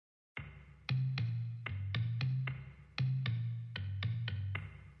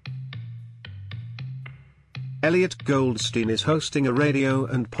Eliot Goldstein is hosting a radio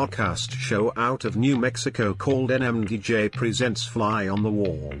and podcast show out of New Mexico called NMDJ Presents Fly on the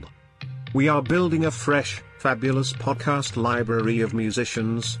Wall. We are building a fresh, fabulous podcast library of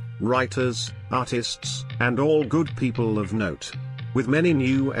musicians, writers, artists, and all good people of note, with many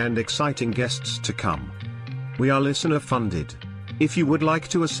new and exciting guests to come. We are listener funded. If you would like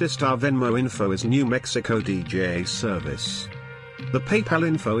to assist, our Venmo info is New Mexico DJ Service. The PayPal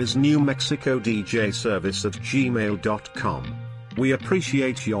info is newmexicodjservice@gmail.com. We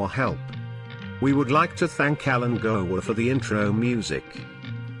appreciate your help. We would like to thank Alan Gower for the intro music.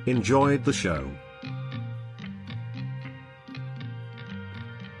 Enjoyed the show.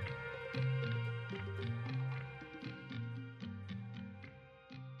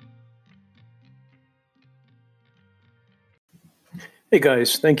 Hey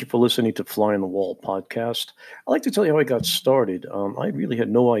guys, thank you for listening to Fly on the Wall podcast. I'd like to tell you how I got started. I really had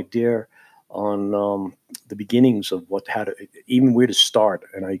no idea on the beginnings of even where to start.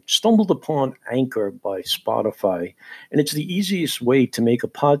 And I stumbled upon Anchor by Spotify. And it's the easiest way to make a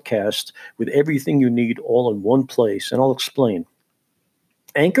podcast with everything you need all in one place. And I'll explain.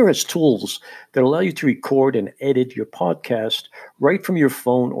 Anchor has tools that allow you to record and edit your podcast right from your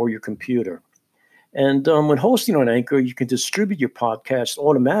phone or your computer. And when hosting on Anchor, you can distribute your podcast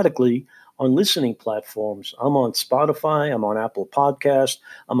automatically on listening platforms. I'm on Spotify, I'm on Apple Podcasts,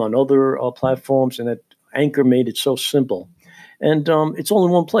 I'm on other platforms, and Anchor made it so simple. And it's all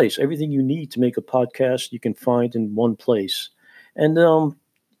in one place. Everything you need to make a podcast, you can find in one place. And the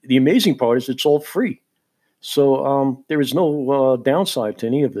amazing part is it's all free. So there is no downside to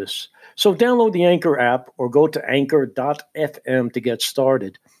any of this. So download the Anchor app or go to anchor.fm to get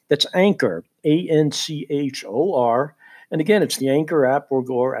started. That's Anchor, Anchor. And again, it's the Anchor app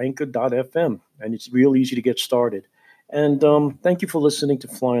or anchor.fm. And it's real easy to get started. And thank you for listening to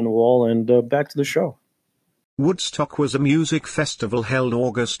Fly on the Wall. And back to the show. Woodstock was a music festival held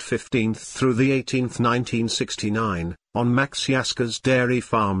August 15th through the 18th, 1969, on Max Yasker's dairy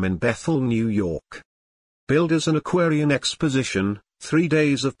farm in Bethel, New York. Billed as an Aquarian exposition, 3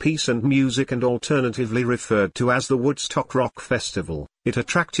 days of peace and music and alternatively referred to as the Woodstock Rock Festival, it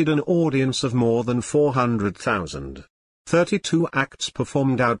attracted an audience of more than 400,000. 32 acts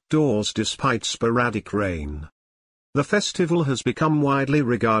performed outdoors despite sporadic rain. The festival has become widely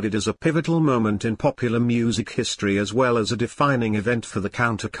regarded as a pivotal moment in popular music history as well as a defining event for the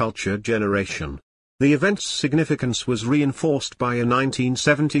counterculture generation. The event's significance was reinforced by a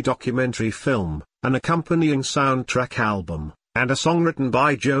 1970 documentary film, an accompanying soundtrack album, and a song written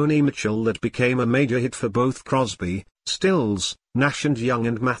by Joni Mitchell that became a major hit for both Crosby, Stills, Nash and Young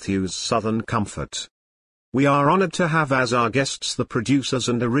and Matthews' Southern Comfort. We are honored to have as our guests the producers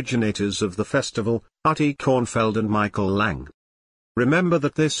and originators of the festival, Artie Kornfeld and Michael Lang. Remember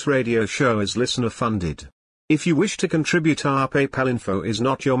that this radio show is listener funded. If you wish to contribute, our PayPal info is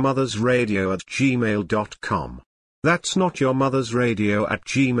notyourmothersradio@gmail.com. That's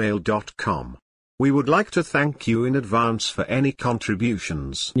notyourmothersradio@gmail.com. We would like to thank you in advance for any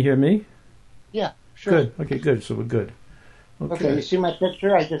contributions. You hear me? Yeah, sure. Good. Okay, good. So we're good. Okay, you see my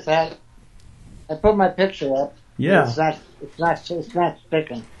picture? I put my picture up. Yeah. It's not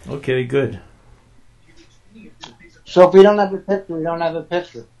sticking. Okay, good. So if we don't have a picture, we don't have a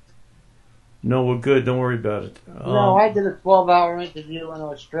picture. No, we're good. Don't worry about it. No, I did a 12-hour interview in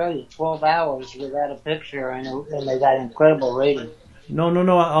Australia, 12 hours without a picture, and they got incredible rating. No.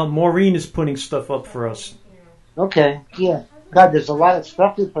 Maureen is putting stuff up for us. Okay, yeah. God, there's a lot of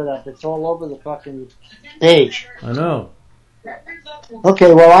stuff we put up. It's all over the fucking page. I know.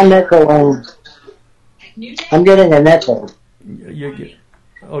 Okay, well, I'm echoing. I'm getting an echo.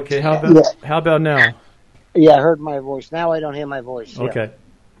 Okay, how about now? Yeah, I heard my voice. Now I don't hear my voice. Yeah. Okay.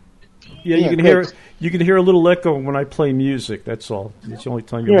 Yeah, you can hear a little echo when I play music. That's all. It's the only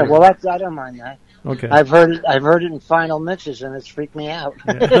time you. Yeah, well, I don't mind that. Okay. I've heard it in final mixes, and it's freaked me out.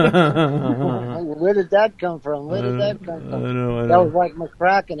 Where did that come from? I know. That was like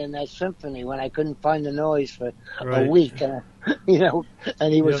McCracken in that symphony when I couldn't find the noise for a week, and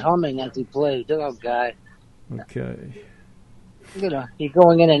he was humming as he played. Oh, God. Okay. You're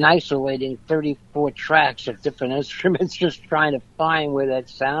going in and isolating 34 tracks of different instruments, just trying to find where that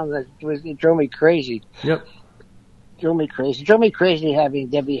sounds. It drove me crazy. Yep. Drove me crazy having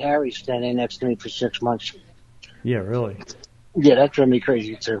Debbie Harry standing next to me for 6 months. Yeah, really? Yeah, that drove me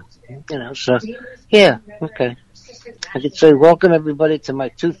crazy too. So, yeah, okay. I could say welcome everybody to my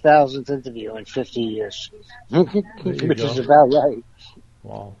 2000th interview in 50 years. Which is about right.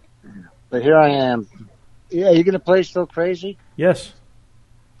 Wow. But here I am. Yeah, you going to play Still Crazy? Yes.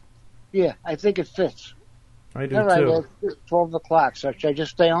 Yeah, I think it fits. I do All right, too. well, it's 12 o'clock, so should I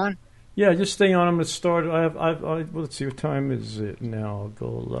just stay on? Yeah, just stay on. I'm going to start. Well, let's see. What time is it now? I'll go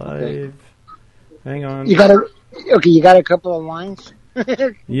live. Okay. Hang on. You got a couple of lines?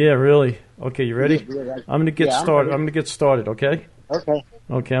 Yeah, really. Okay, you ready? Yeah, I'm going to get started. I'm going to get started. Okay. Okay.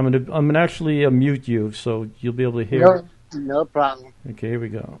 Okay. I'm going to actually mute you so you'll be able to hear. No problem. Okay, here we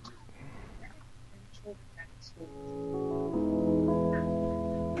go.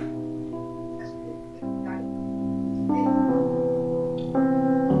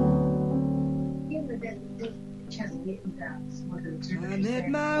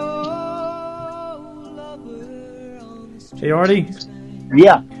 Hey, Artie.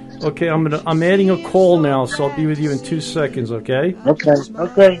 Yeah. Okay, I'm adding a call now, so I'll be with you in 2 seconds. Okay. Okay.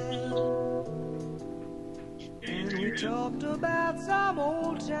 Okay. And we talked about some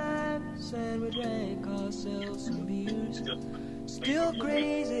old times, and we drank ourselves some beers. Still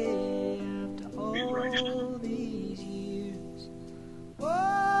crazy after all these years.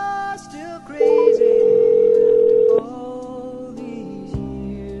 Oh, still crazy after all these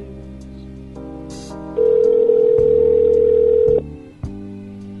years.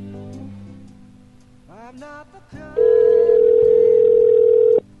 I'm not the kind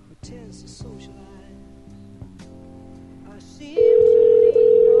who tends to socialize. I seem to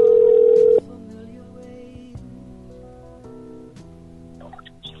lean on familiar ways.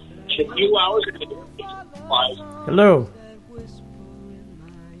 Hello.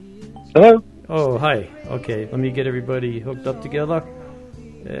 Hello? Oh, hi. Okay, let me get everybody hooked up together.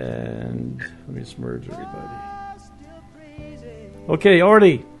 And let me just merge everybody. Okay,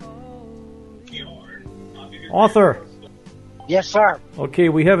 Artie. Author. Yes, sir. Okay,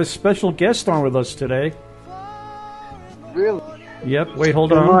 we have a special guest on with us today. Really? Yep, wait,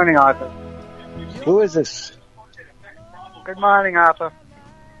 hold Good on. morning, Arthur. Who is this? Good morning, Arthur.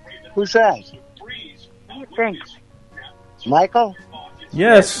 Who's that? What do you think? Michael?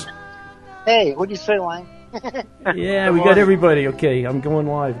 Yes. Hey, what do you say, Lang? Yeah, we got everybody. Okay, I'm going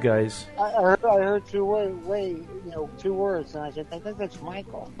live, guys. I heard two words, and I said, I think that's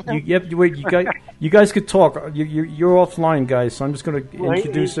Michael. Wait, you guys could talk. You're offline, guys, so I'm just going to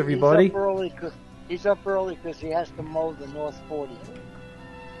introduce everybody. He's up early because he has to mow the North 40.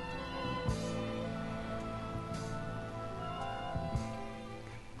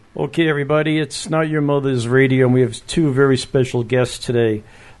 Okay, everybody, it's Not Your Mother's Radio, and we have two very special guests today.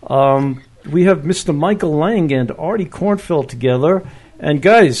 We have Mr. Michael Lang and Artie Kornfeld together. And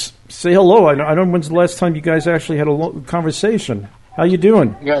guys, say hello. I don't know when's the last time you guys actually had a conversation. How you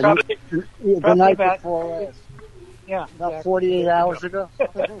doing? Yeah, the night before, about 48 hours ago.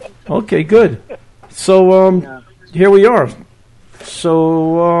 Okay, good. So here we are.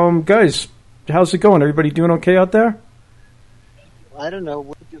 So guys, how's it going? Everybody doing okay out there? I don't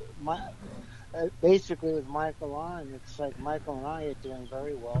know. Basically, with Michael on, it's like Michael and I are doing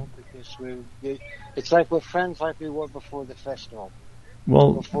very well because it's like we're friends like we were before the festival.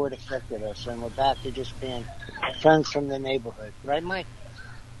 Well, before it affected us, and we're back to just being friends from the neighborhood, right, Mike?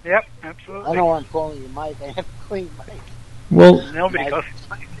 Yep, absolutely. I know I'm calling you Mike. I have to call you Mike. Well, Nobody goes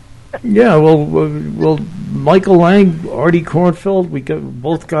Mike. Yeah, well, Michael Lang, Artie Kornfeld, we got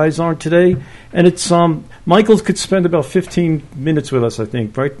both guys on today, and it's Michael could spend about 15 minutes with us, I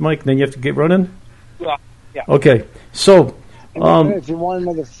think, right, Mike? Then you have to get running. Yeah. Okay, so if you want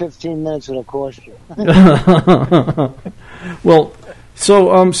another 15 minutes, it'll cost you. Well,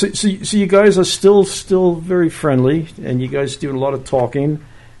 so you guys are still very friendly, and you guys do a lot of talking,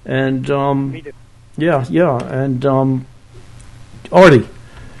 and Me too. yeah, and Artie.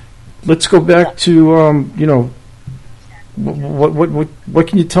 Let's go back to what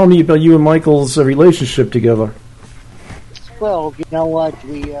can you tell me about you and Michael's relationship together? Well, you know what,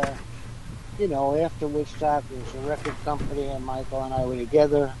 we after Woodstock, there was a record company, and Michael and I were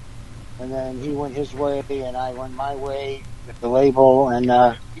together, and then he went his way, and I went my way with the label, and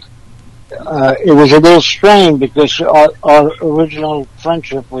it was a little strained because our original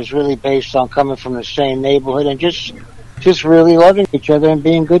friendship was really based on coming from the same neighborhood and just really loving each other and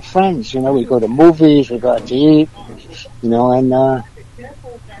being good friends. We go to movies, we go out to eat, and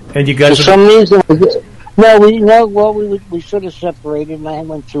you guys for some reason, we sort of separated, and I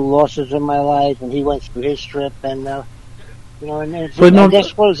went through losses in my life, and he went through his trip, and I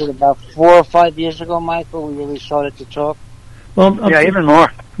guess, what was it, about 4 or 5 years ago, Michael, we really started to talk? Well, even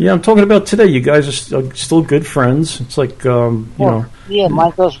more. Yeah, I'm talking about today. You guys are still good friends. It's like, Yeah,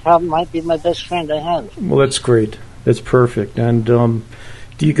 Michael's probably might be my best friend I have. Well, that's great. That's perfect. And do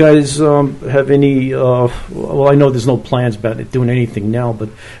you guys have any, well, I know there's no plans about it doing anything now, but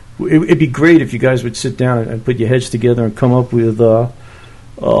it'd be great if you guys would sit down and put your heads together and come up with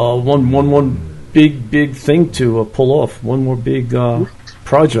one big thing to pull off, one more big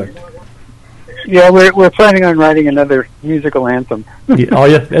project. Yeah, we're planning on writing another musical anthem. Yeah, oh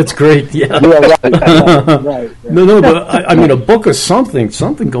yeah, that's great. Yeah. Yeah, right. No, but I mean, a book or something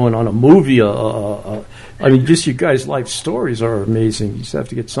going on, a movie. I mean, just you guys' life stories are amazing. You just have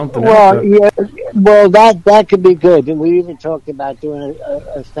to get something out there. Well, yeah, well, that could be good. And we even talked about doing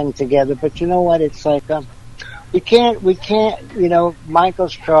a thing together. But you know what? It's like we can't. You know,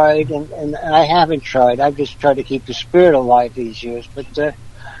 Michael's tried, and I haven't tried. I've just tried to keep the spirit alive these years. But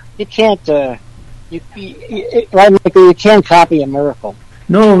you can't. Right, Michael, you can't copy a miracle.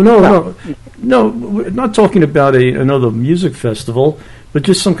 No. We're not talking about another music festival, but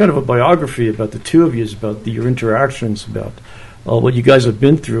just some kind of a biography about the two of you, about your interactions, about what you guys have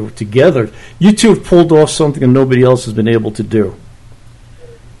been through together. You two have pulled off something that nobody else has been able to do.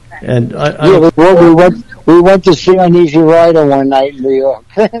 And we went to see Uneasy Rider one night in New York.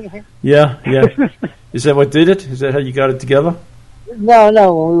 Yeah. Is that what did it? Is that how you got it together?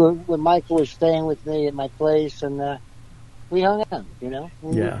 No. When Michael was staying with me at my place, and we hung out. You know,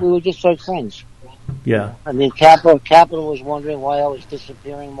 we were just like friends. Yeah. I mean, Capital was wondering why I was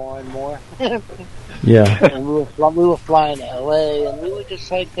disappearing more and more. Yeah. And we were flying to L.A. and we were just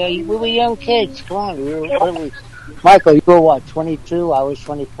like we were young kids. Come on, Michael, you were what, 22? I was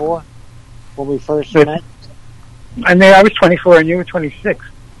 24 when we first met. I mean, I was 24 and you were 26.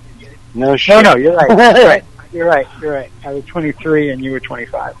 No shit. No, you're right. You're right. I was 23 and you were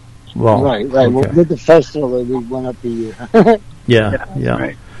 25. Well, right. Okay. Well, with the festival, we went up a year. Yeah.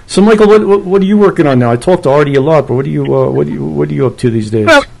 Right. So, Michael, what are you working on now? I talked to Artie a lot, but what are you up to these days?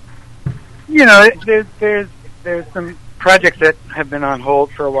 Well, you know, there's some projects that have been on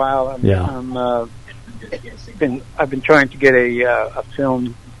hold for a while. I've been trying to get a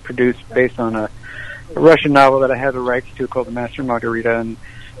film produced based on a Russian novel that I had the rights to called The Master and Margarita, and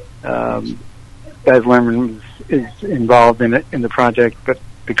Baz Luhrmann is involved in the project, but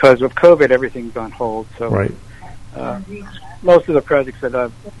because of COVID, everything's on hold. So, right. Most of the projects that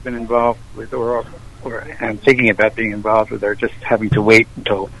I've been involved with, or I'm thinking about being involved with, are just having to wait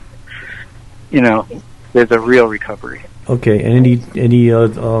until there's a real recovery. Okay, and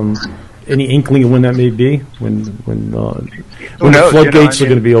any inkling of when that may be? When the floodgates are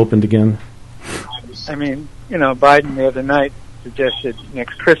going to be opened again? I mean, Biden the other night suggested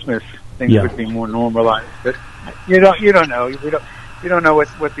next Christmas things would be more normalized, but you don't know. You don't know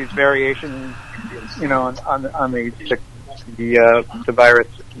what these variations, on the virus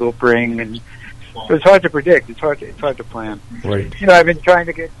will bring, and so it's hard to predict. It's hard to plan. Right. I've been trying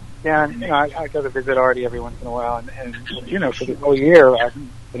to get down. I go to visit Artie every once in a while, and for the whole year I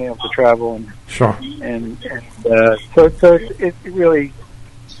haven't been able to travel, and sure. And so it really,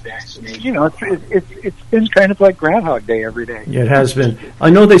 it's been kind of like Groundhog Day every day. Yeah, it has been. I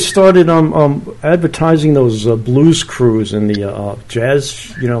know they started advertising those blues cruise and the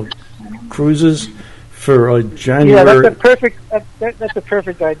jazz, cruises for January. Yeah, that's a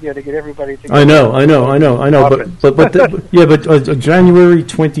perfect idea to get everybody together. I know. But January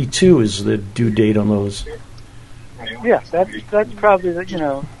 22 is the due date on those. Yeah, that's probably it's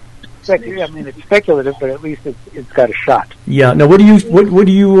speculative, but at least it's got a shot. Yeah. Now, what do you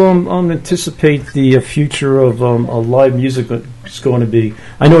anticipate the future of live music is going to be?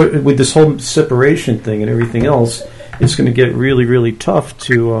 I know with this whole separation thing and everything else, it's going to get really, really tough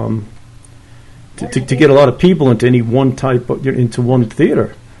to get a lot of people into any one into one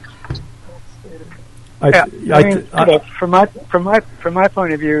theater. From my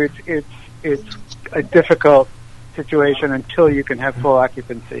point of view, it's a difficult situation until you can have full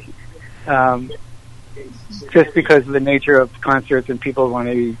occupancy. Just because of the nature of concerts and people want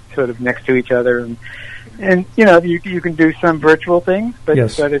to be sort of next to each other, and you can do some virtual things, but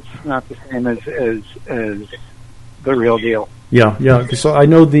yes. But it's not the same as the real deal. Yeah. So I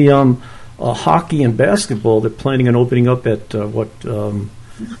know the hockey and basketball, they're planning on opening up at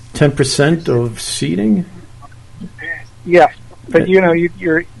 10% of seating. Yeah, but your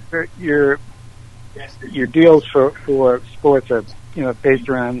deals for sports are based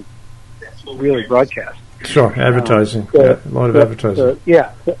around really broadcast. Sure, advertising. A lot of advertising.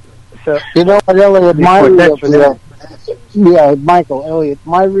 So what, Eliot? Michael, Eliot,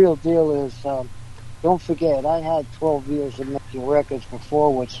 my real deal is. Don't forget, I had 12 years of making records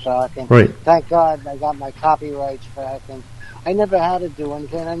before Woodstock, and thank God I got my copyrights back, and I never had to do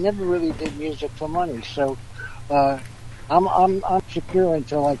anything. I never really did music for money, so I'm secure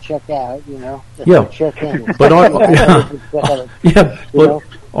until I check out. Yeah. Check in. But Artie,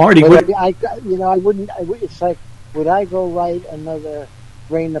 I wouldn't. It's like, would I go write another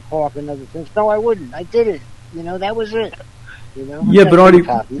Rain the Park and other things? No, I wouldn't. I did it. That was it. Yeah, but Artie,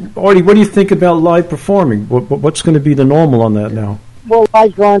 what do you think about live performing? What's going to be the normal on that now? Well,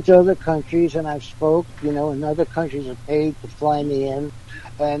 I've gone to other countries and I've spoke, and other countries have paid to fly me in.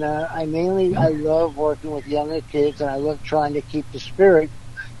 And I love working with younger kids and I love trying to keep the spirit.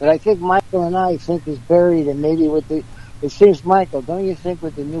 But I think Michael and I think is buried, and maybe it seems, Michael, don't you think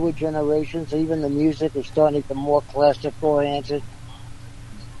with the newer generations, even the music is starting to get more classic oriented?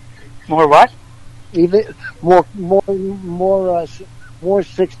 More what? Even more 60s,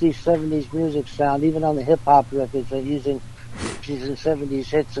 70s music sound, even on the hip hop records, they're using 60s and 70s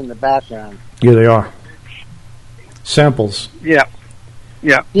hits in the background. Yeah, they are. Samples. Yeah.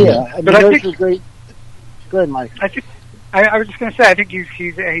 Yeah, But I those think are great. Go ahead, Mike. I was just going to say, I think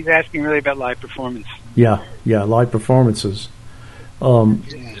he's asking really about live performance. Yeah, live performances. Well,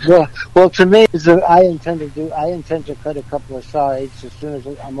 to me, I intend to cut a couple of sides as soon as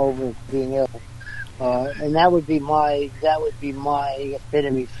I'm over being ill, and that would be my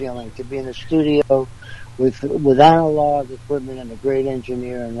epitome feeling, to be in the studio with analog equipment and a great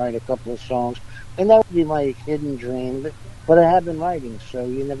engineer and write a couple of songs, and that would be my hidden dream. But I have been writing, so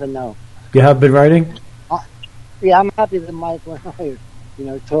you never know. You have been writing? Yeah, I'm happy that Michael and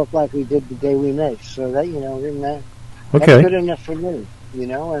I, talk like we did the day we met. So that, that's good enough for me,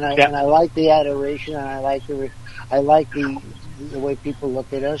 and I like the adoration, and I like the way people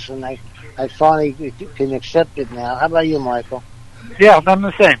look at us, and I finally can accept it now. How about you, Michael? Yeah, I'm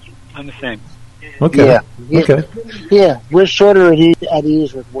the same. Okay. Yeah. Okay. Yeah, we're sort of at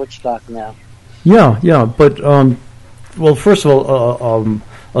ease with Woodstock now. Yeah, but well, first of all,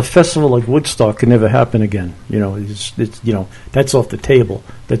 a festival like Woodstock can never happen again. It's that's off the table.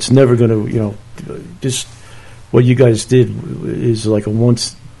 That's never going to, just what you guys did is like a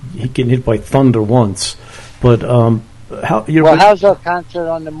once, getting hit by thunder once. But how's our concert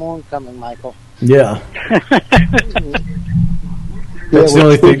on the moon coming, Michael? Yeah. That's the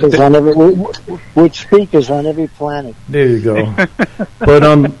only thing. With speakers on every planet. There you go.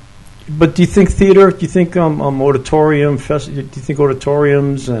 But do you think theater? Do you think auditorium? Do you think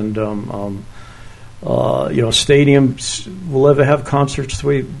auditoriums and stadiums will ever have concerts the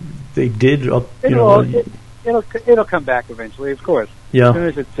way they did up? It'll come back eventually, of course. Yeah. As soon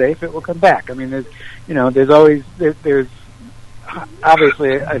as it's safe, it will come back. I mean, there's always there's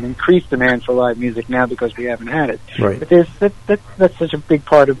obviously an increased demand for live music now because we haven't had it. Right. But that's such a big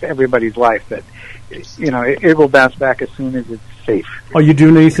part of everybody's life that it will bounce back as soon as it's safe. Are you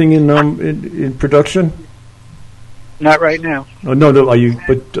doing anything in production? Not right now. Oh, no. Are you?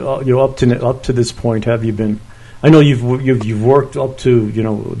 But up to this point, have you been? I know you've worked up to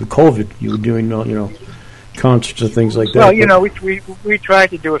the COVID. You were doing concerts and things like that. Well, we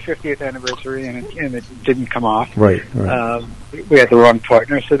tried to do a 50th anniversary and it didn't come off. Right. We had the wrong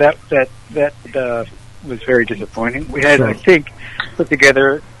partner, so that was very disappointing. We had, I think, put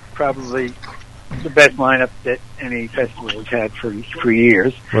together probably the best lineup that any festival has had for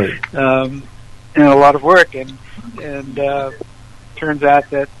years. Right. And a lot of work, and turns out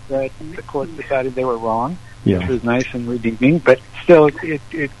that the court decided they were wrong, which was nice and redeeming, but still it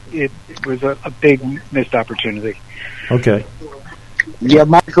was a big missed opportunity. Okay. Yeah,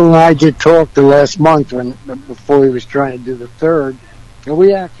 Michael and I did talk the last month before he was trying to do the third, and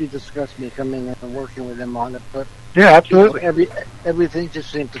we actually discussed me coming in and working with him on it, but yeah, absolutely. Everything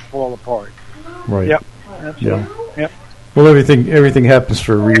just seemed to fall apart. Right. Yep. Absolutely. Yep. Well, everything happens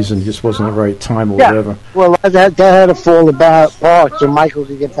for a reason. It just wasn't the right time or whatever. Well, that had to fall apart so Michael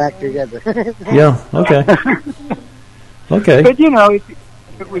could get back together. Yeah. Okay. Okay. But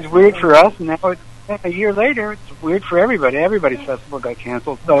it was weird for us. Now a year later, it's weird for everybody. Everybody's festival got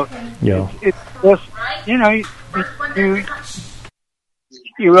canceled. So it's just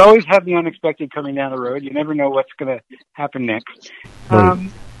you always have the unexpected coming down the road. You never know what's going to happen next.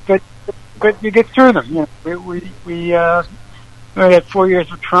 Right. But you get through them. We had 4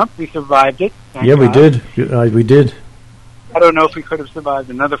 years of Trump. We survived it. Yeah, we did. We did. I don't know if we could have survived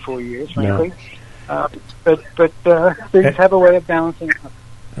another 4 years, frankly. No. But things have a way of balancing out.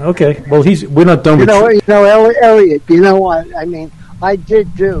 Okay. Well, we're not done with Eliot, you know what? I mean, I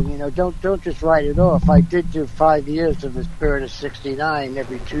did do, don't just write it off. I did do 5 years of the Spirit of 69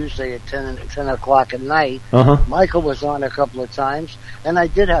 every Tuesday at 10 o'clock at night. Uh-huh. Michael was on a couple of times, and I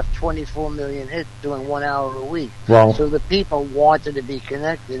did have 24 million hits doing 1 hour a week. Wow. So the people wanted to be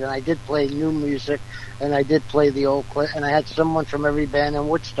connected, and I did play new music, and I did play the old clip, and I had someone from every band in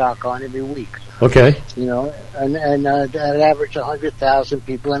Woodstock on every week. Okay. And that averaged 100,000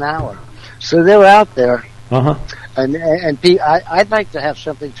 people an hour. So they were out there. Uh-huh. And I'd like to have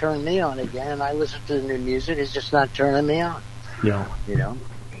something turn me on again, and I listen to the new music. It's just not turning me on. Yeah.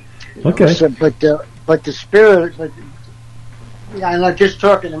 Okay. So, but the spirit, I'm not just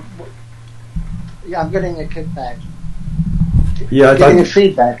talking. Yeah, I'm getting a kickback. Yeah, getting the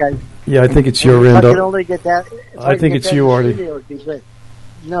feedback. I think it's your If end. I could only get that. I think it's you, Artie. It would be good.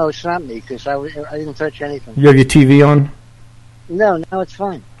 No, it's not me because I didn't touch anything. You have your TV on? No, it's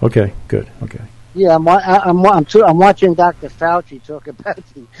fine. Okay, good. Okay. Yeah, I'm watching Dr. Fauci talk about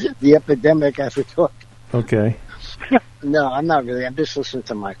the epidemic as we talk. Okay. No, I'm not really. I'm just listening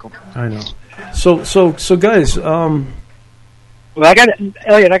to Michael. I know. So guys, Well,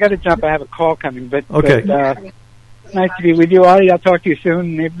 Eliot, I got to jump. I have a call coming, but okay. Nice to be with you, Artie. I'll talk to you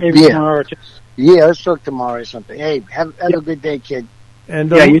soon, maybe tomorrow or two. Yeah, let's talk tomorrow or something. Hey, have a good day, kid.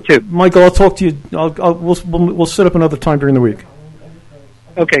 And you too. Michael, I'll talk to you. We'll set up another time during the week.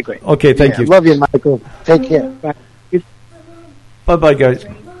 Okay, great. Okay, thank you. Love you, Michael. Take care. Bye. Bye, guys.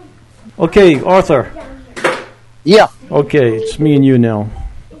 Okay, Arthur. Yeah. Okay, it's me and you now.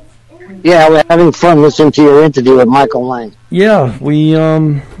 Yeah, we're having fun listening to your interview with Michael Lang. Yeah, we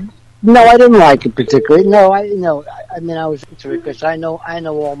No, I didn't like it particularly. No, I mean, I was into it because I know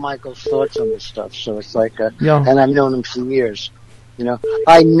all Michael's thoughts on this stuff. So it's like, Yeah. and I've known him for years. You know,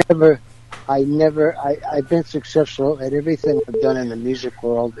 I've been successful at everything I've done in the music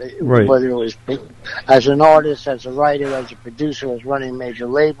world, Right. whether it was as an artist, as a writer, as a producer, as running major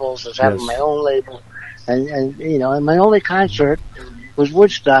labels, as having Yes. my own label, and you know, and my only concert was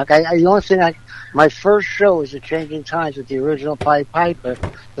Woodstock. The only thing my first show was at Changing Times with the original Pied Piper.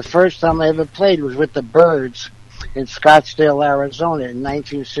 The first time I ever played was with the Byrds in Scottsdale, Arizona, in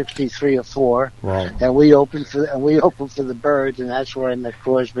 1963 or 4. Wow. And we opened for the Byrds, and that's where I met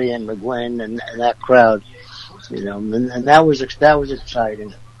Crosby and McGuinn and that crowd. You know, and that was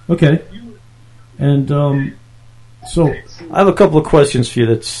exciting. Okay. And so I have a couple of questions for you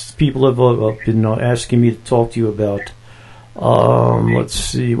that people have been asking me to talk to you about. Let's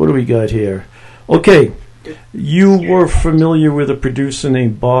see, what do we got here? Okay, you were familiar with a producer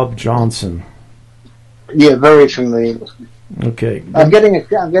named Bob Johnson. Yeah, very familiar. Okay. I'm getting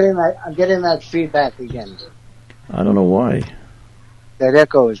that feedback again. I don't know why. That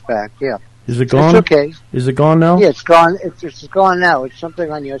echo is back. Yeah. Is it gone? It's okay. Is it gone now? Yeah, it's gone. It's gone now. It's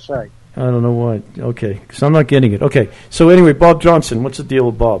something on your side. I don't know why. Okay, because I'm not getting it. Okay, so anyway, Bob Johnson, what's the deal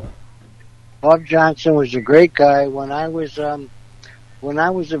with Bob? Bob Johnson was a great guy. When I was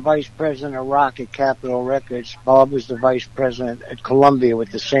the vice president of rock at Capitol Records, Bob was the vice president at Columbia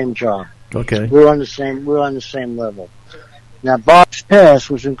with the same job. Okay. We were on the same level. Now, Bob's past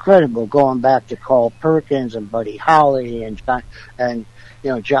was incredible, going back to Carl Perkins and Buddy Holly and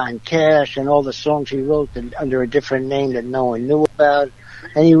John Cash and all the songs he wrote under a different name that no one knew about.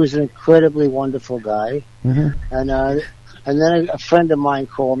 And he was an incredibly wonderful guy. Mm-hmm. And then a friend of mine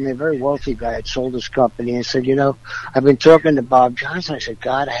called me, a very wealthy guy, had sold his company, and said, I've been talking to Bob Johnson. I said,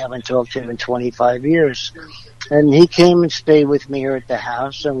 God, I haven't talked to him in 25 years. And he came and stayed with me here at the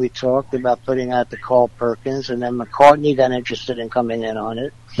house, and we talked about putting out the Carl Perkins, and then McCartney got interested in coming in on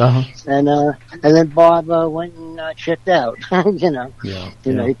it. Uh-huh. And then Bob went and checked out.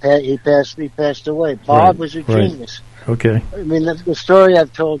 He passed away. Bob was a genius. Okay. I mean, the story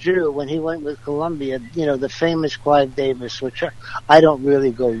I've told you, when he went with Columbia, the famous Clive Davis, which I don't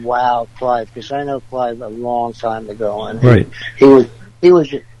really go, wow, Clive, because I know Clive a long time ago, and right. he was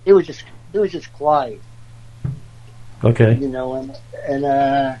just Clive. Okay. And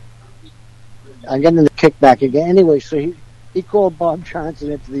I'm getting the kickback again. Anyway, so he called Bob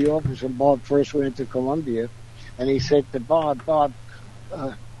Johnson into the office when Bob first went into Columbia, and he said to Bob,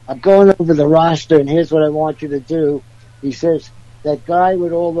 I'm going over the roster, and here's what I want you to do. He says, that guy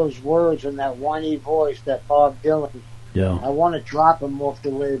with all those words and that whiny voice, that Bob Dylan, yeah, I want to drop him off the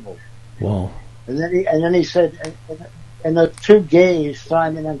label. Wow. And then he said, and the two gays,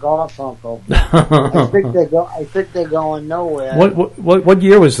 Simon and Garfunkel, I think they're going nowhere. What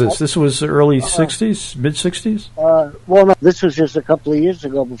year was this? This was early 60s, mid 60s? Well, no, this was just a couple of years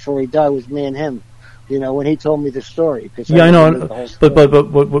ago before he died. It was me and him. When he told me the story. Yeah, I know.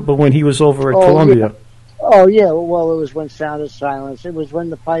 But when he was over at Columbia. Yeah. Oh, yeah. Well, it was when Sound of Silence. It was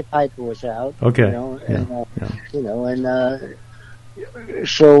when the Pied Piper was out. Okay.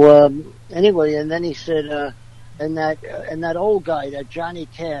 So anyway, and then he said, and that old guy, that Johnny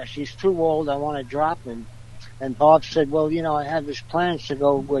Cash, he's too old. I want to drop him. And Bob said, well, I have this plans to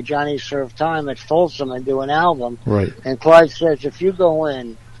go where Johnny served time at Folsom and do an album. Right. And Clive says, if you go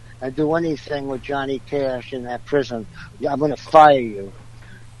in and do anything with Johnny Cash in that prison, I'm going to fire you.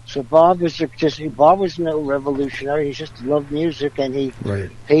 So Bob was no revolutionary. He just loved music, and he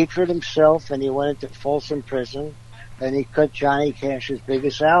paid for it himself, and he went into Folsom Prison, and he cut Johnny Cash's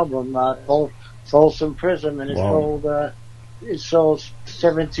biggest album, Folsom Prison, and it sold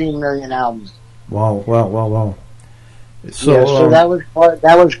 17 million albums. Wow. So, that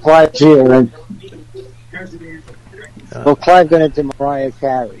was Clive's year. Well, Clive got into Mariah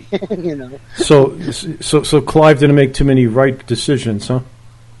Carey, you know. So Clive didn't make too many right decisions, huh?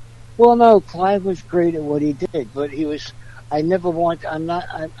 Well, no, Clive was great at what he did, but he was. I never want. I'm not.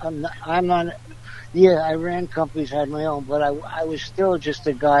 Yeah, I ran companies, had my own, but I was still just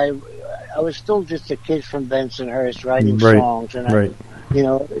a guy. I was still just a kid from Bensonhurst writing songs, and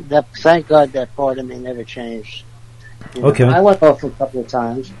thank God that part of me never changed. You know, Okay. I went off a couple of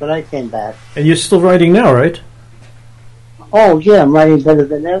times, but I came back. And you're still writing now, right? Oh yeah, I'm writing better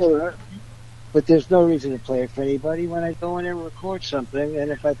than ever. But there's no reason to play it for anybody when I go in and record something,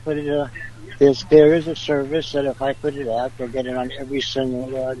 and if I put it, there is a service that if I put it out, they'll get it on every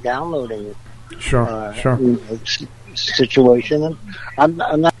single downloading. Sure. Situation. And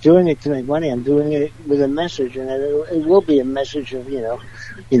I'm not doing it to make money. I'm doing it with a message, and it will be a message of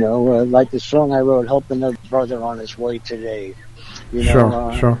like the song I wrote, "Help Another Brother on His Way Today."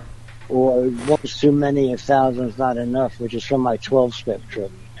 Sure. Or "One's Too Many, a Thousand's Not Enough," which is from my 12-step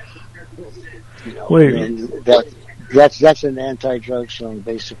trip. Wait. And that's an anti-drug song,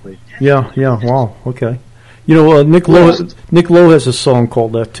 basically. Yeah. Wow. Okay. Nick Lowe has a song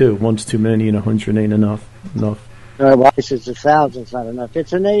called that too. One's too many and 100 ain't enough. Well, he says 1,000's not enough.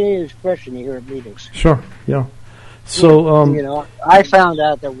 It's an AA expression you hear at meetings. Sure. Yeah. So I found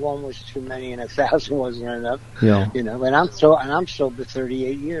out that one was too many and 1,000 wasn't enough. Yeah. And I'm sober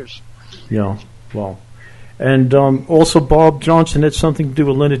 38 years. Yeah. Wow. And also Bob Johnson had something to do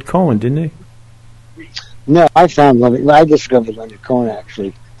with Leonard Cohen, didn't he? No, I discovered Leonard Cohen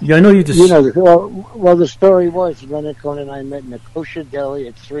actually. Yeah, I know you just. Well, the story was Leonard Cohen and I met in a kosher deli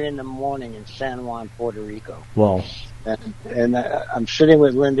at 3 a.m. in San Juan, Puerto Rico. Wow. And I'm sitting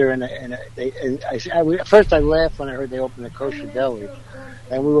with Linda, at first I laughed when I heard they opened a kosher deli,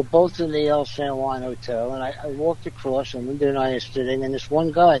 and we were both in the El San Juan Hotel, and I walked across, and Linda and I are sitting, and this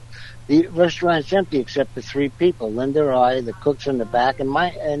one guy, the restaurant's empty except for 3 people, Linda, I, the cooks in the back, and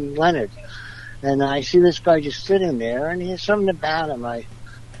Leonard, and I see this guy just sitting there, and there's something about him. I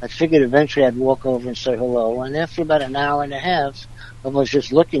figured eventually I'd walk over and say hello, and after about an hour and a half of us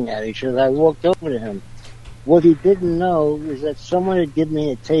just looking at each other, I walked over to him. What he didn't know is that someone had given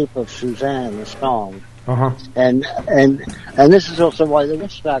me a tape of Suzanne, the song. Uh-huh. And this is also why the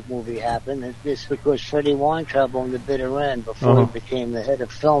Woodstock movie happened. It's because Freddie Weintraub owned the bitter end before he became the head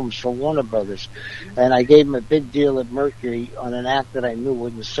of films for Warner Brothers. And I gave him a big deal at Mercury on an act that I knew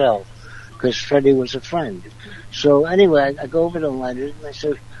wouldn't sell because Freddie was a friend. So anyway, I go over to Leonard and I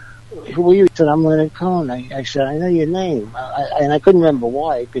said, "Who are you?" He said, "I'm Leonard Cohen." I said, "I know your name." And I couldn't remember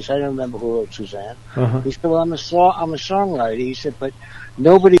why, because I don't remember who wrote Suzanne. He said, "Well, I'm a songwriter." He said, "But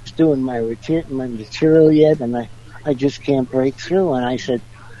nobody's doing my material yet, and I just can't break through." And I said,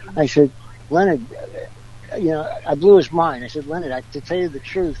 "Leonard, I blew his mind." I said, "Leonard, to tell you the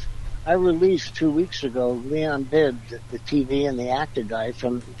truth, I released 2 weeks ago Leon Bibb, the TV and the actor guy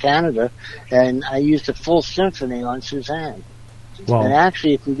from Canada, and I used a full symphony on Suzanne." Wow. And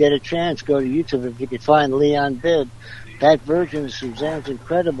actually, if you get a chance, go to YouTube. If you could find Leon Bibb, that version of Suzanne's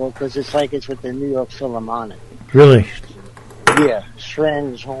incredible because it's like it's with the New York Philharmonic. Really? Yeah,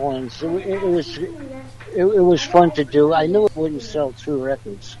 strings, horns. It was fun to do. I knew it wouldn't sell 2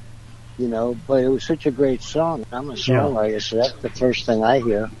 records, but it was such a great song. I'm a songwriter, so that's the first thing I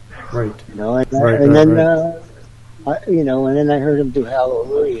hear. Right. And then I heard him do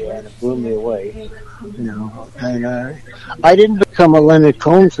Hallelujah, and it blew me away. And I didn't become a Leonard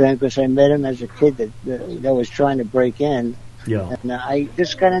Cohen fan because I met him as a kid that was trying to break in. Yeah. And I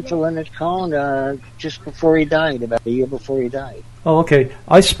just got into Leonard Cohen just before he died, about a year before he died. Oh, okay.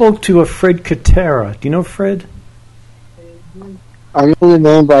 I spoke to a Fred Katera. Do you know Fred? I know the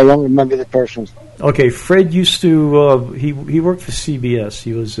name, but I don't remember the person. Okay, Fred used to. He worked for CBS.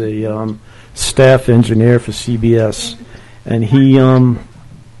 He was a staff engineer for CBS, and he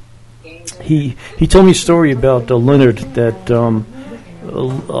told me a story about Leonard that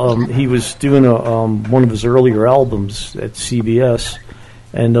he was doing one of his earlier albums at CBS,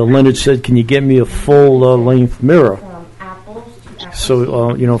 and Leonard said, "Can you get me a full length mirror?"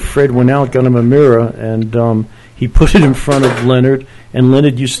 So Fred went out, got him a mirror, and he put it in front of Leonard. And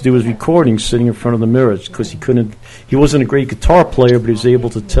Leonard used to do his recordings sitting in front of the mirrors because he wasn't a great guitar player, but he was able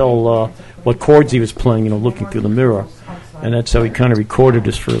to tell what chords he was playing, looking through the mirror. And that's how he kind of recorded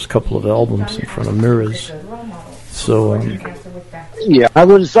his first couple of albums in front of mirrors. So, yeah, if I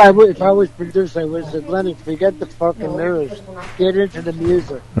was producer, I would have said, "Leonard, forget the fucking mirrors. Get into the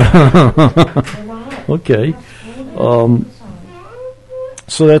music." Okay.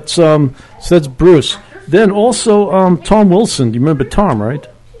 So that's Bruce. Then also Tom Wilson. Do you remember Tom, right?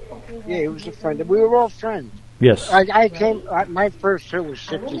 Yeah, he was a friend. We were all friends. Yes. My first hit was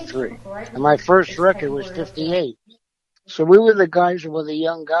 53, and my first record was 58. So we were the guys who were the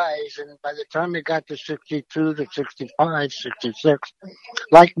young guys, and by the time it got to 62 to 65, 66,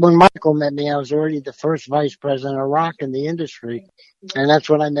 like when Michael met me, I was already the first vice president of rock in the industry. And that's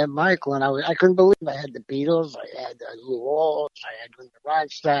when I met Michael, and I couldn't believe I had the Beatles, I had Lou Rawls, I had Linda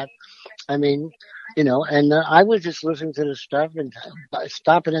Ronstadt. I mean, and I was just listening to the stuff and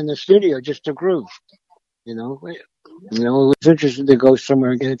stopping in the studio just to groove. It was interesting to go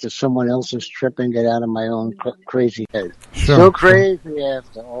somewhere and get into someone else's trip and get out of my own crazy head. Sure, So crazy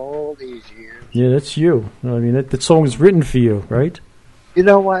after all these years. Yeah, that's you. I mean, that song was written for you, right? You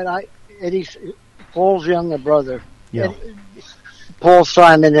know what? Paul's younger brother. Yeah. Paul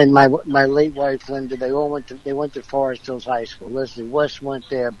Simon and my late wife Linda, they went to Forest Hills High School. Leslie West went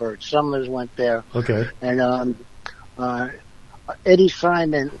there, Bert Summers went there. Okay. And Eddie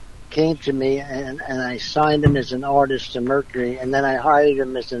Simon came to me and I signed him as an artist to Mercury, and then I hired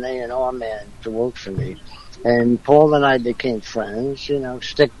him as an A&R man to work for me. And Paul and I became friends,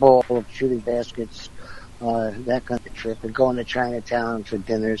 stickball, shooting baskets, that kind of trip, and going to Chinatown for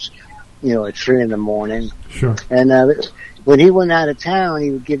dinners, at 3 a.m. Sure. And when he went out of town, he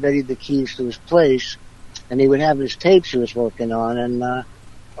would give Eddie the keys to his place, and he would have his tapes he was working on, and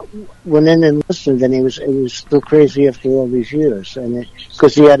went in and listened, and it was still crazy after all these years, and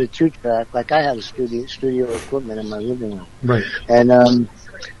because he had a 2-track, like I had a studio equipment in my living room, right? And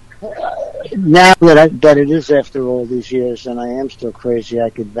now that it is after all these years, and I am still crazy, I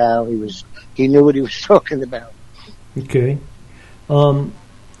could vow he knew what he was talking about. Okay,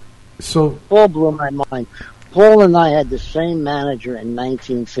 so Paul blew my mind. Paul and I had the same manager in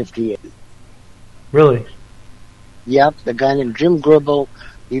 1958. Really? Yep, the guy named Jim Gribble.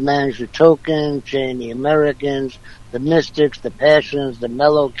 He managed the Token, Jay and the Americans, the Mystics, the Passions, the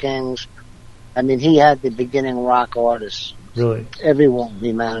Mellow Kings. I mean, he had the beginning rock artists. Really? Everyone,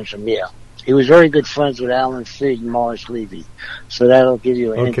 he managed them, yeah. He was very good friends with Alan Freed and Morris Levy. So that'll give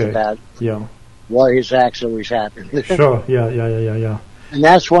you a hint about why his acts always happened. Sure, yeah. And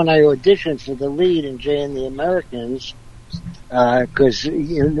that's when I auditioned for the lead in Jay and the Americans, because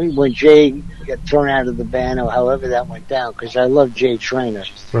when Jay got thrown out of the band or however that went down, because I love Jay Traynor.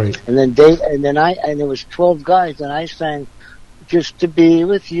 Right. And then there was 12 guys, and I sang "Just to Be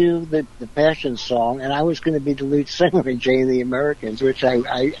with You," the Passion song, and I was going to be the lead singer in Jay and the Americans, which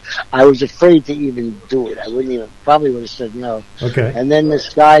I was afraid to even do it. I probably would have said no. Okay. And then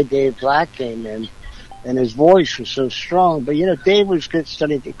this guy Dave Black came in, and his voice was so strong. But Dave was good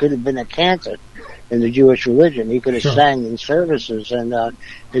studying. It could have been a cantor in the Jewish religion. He could have sang in services, and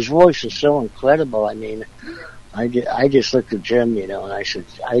his voice is so incredible. I mean, I just looked at Jim, and I said,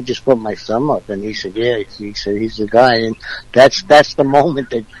 I just put my thumb up, and he said, yeah. He said he's the guy, and that's the moment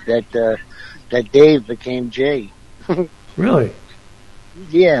that Dave became Jay. Really?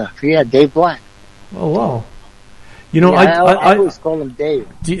 Yeah, Dave Black. Oh wow! I always call him Dave.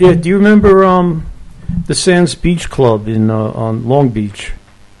 Do you remember the Sands Beach Club on Long Beach?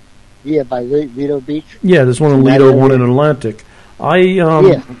 Yeah, by Lido Beach. Yeah, there's one in Lido, one in Atlantic. I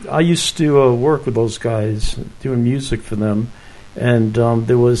used to work with those guys doing music for them, and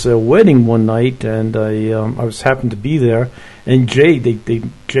there was a wedding one night, and I was happened to be there, and Jay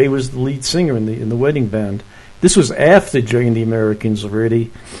was the lead singer in the wedding band. This was after Jay and the Americans already,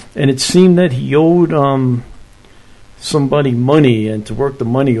 and it seemed that he owed somebody money, and to work the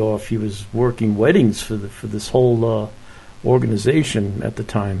money off, he was working weddings for this whole organization at the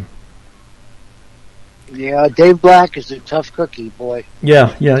time. Yeah, Dave Black is a tough cookie, boy.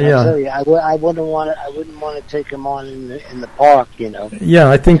 Yeah. I tell you, I wouldn't want to take him on in the park, Yeah,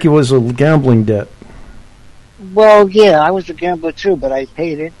 I think it was a gambling debt. Well, yeah, I was a gambler too, but I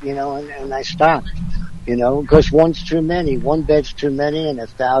paid it, and I stopped. Because one's too many, one bed's too many, and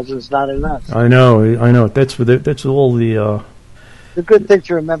 1,000's not enough. I know. That's all the. It's a good thing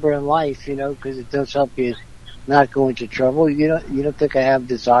to remember in life, because it does help you not go into trouble. You don't think I have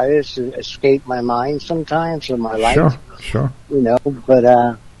desires to escape my mind sometimes or my life? Sure. But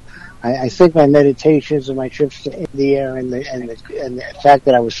I think my meditations and my trips to India and the fact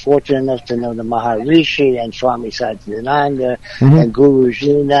that I was fortunate enough to know the Maharishi and Swami Satyananda and Guru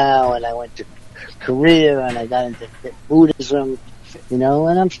Jina, and I went to Korea and I got into Buddhism, and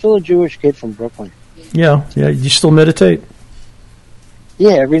I'm still a Jewish kid from Brooklyn. Yeah. You still meditate?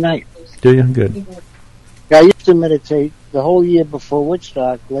 Yeah, every night. Do you? Good. I used to meditate the whole year before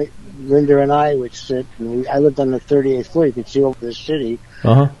Woodstock. Linda and I would sit, and I lived on the 38th floor. You could see over the city,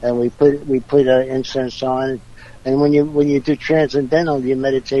 and we put incense on. And when you do transcendental, you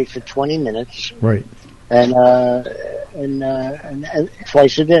meditate for 20 minutes, right? And and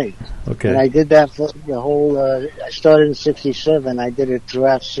twice a day. Okay. And I did that for the whole. I started in '67. I did it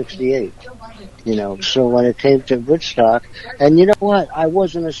throughout '68. So when it came to Woodstock, and you know what? I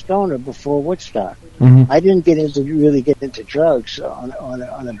wasn't a stoner before Woodstock. Mm-hmm. I didn't really get into drugs on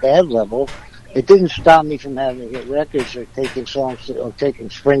a bad level. It didn't stop me from having to hit records or taking songs or taking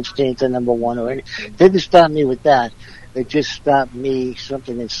Springsteen to number one or anything. It didn't stop me with that. It just stopped me.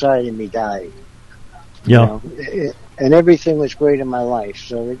 Something inside of me died. Yeah. And everything was great in my life.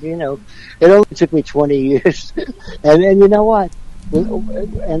 So it only took me 20 years. and you know what?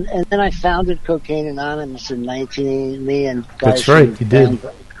 And then I founded Cocaine Anonymous in 19. Me and guys. That's right. You did.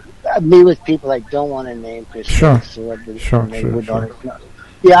 Me with people I don't want to name because Sure. celebrities. Sure.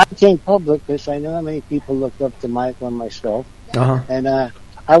 Yeah, I came public because I know how many people looked up to Michael and myself, and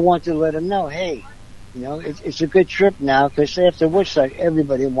I want to let them know, hey, it's a good trip now because after Woodstock,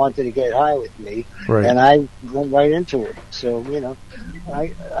 everybody wanted to get high with me, Right. and I went right into it. So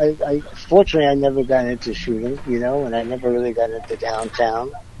I fortunately I never got into shooting, and I never really got into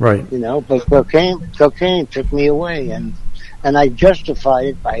downtown, Right. But cocaine took me away, and I justified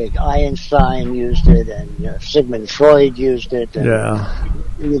it by Einstein used it, and Sigmund Freud used it, and,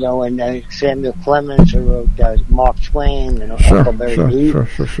 and Samuel Clemens who wrote Mark Twain, Huckleberry Hoot,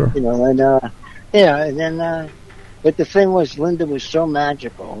 Sure. and then, but the thing was, Linda was so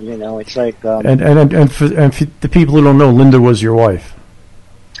magical, it's like, and for the people who don't know, Linda was your wife.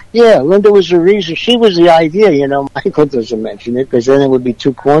 Yeah, Linda was the reason. She was the idea, Michael doesn't mention it because then it would be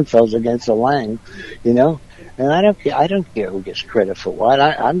two Kornfelds against a Lang, And I don't care who gets credit for what.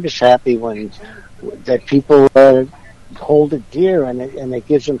 I'm just happy that people hold it dear and it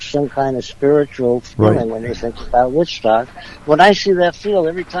gives them some kind of spiritual feeling when they think about Woodstock. When I see that field,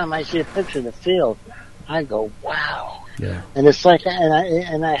 every time I see a picture of the field, I go, wow. Yeah. And it's like,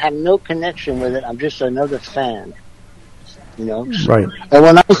 and I have no connection with it. I'm just another fan, Right. And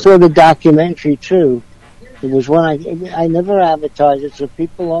when I saw the documentary too, it was when I never advertised it, so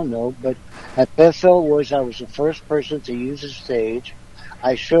people don't know, but at Bethel Awards, I was the first person to use the stage.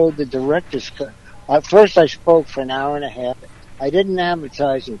 I showed the director's cut. At first, I spoke for an hour and a half. I didn't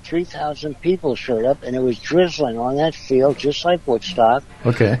advertise, and 3,000 people showed up, and it was drizzling on that field, just like Woodstock.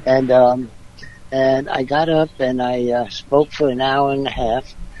 Okay. And I got up and I spoke for an hour and a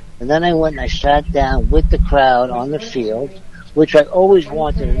half, and then I went and I sat down with the crowd on the field, which I always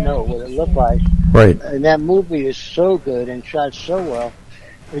wanted to know what it looked like. Right. And that movie is so good and shot so well.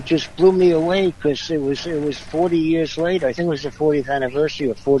 It just blew me away because it was 40 years later. I think it was the 40th anniversary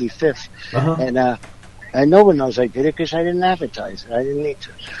or 45th. And no one knows I did it because I didn't advertise it. I didn't need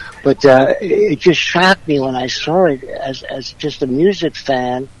to. But it just shocked me when I saw it as just a music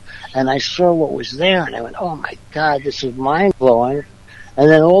fan, and I saw what was there, and I went, oh, my God, this is mind-blowing. And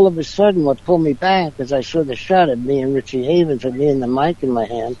then all of a sudden what pulled me back is I saw the shot of me and Richie Havens with me and the mic in my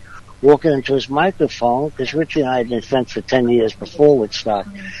hand, walking into his microphone, because Richie and I had been friends for 10 years before Woodstock.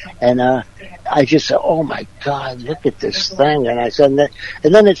 And I just said, oh, my God, look at this thing. And I said, and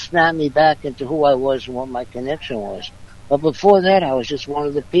then it snapped me back into who I was and what my connection was. But before that, I was just one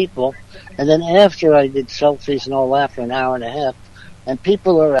of the people. And then after I did selfies and all that for an hour and a half, and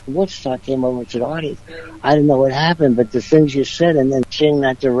people at Woodstock came over and said, Artie, I don't know what happened, but the things you said, and then seeing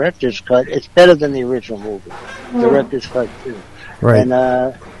that director's cut, it's better than the original movie. Director's cut, too. Right.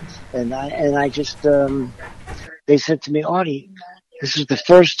 And I just, they said to me, Artie, this is the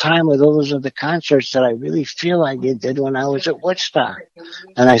first time with all those other concerts that I really feel like you did when I was at Woodstock.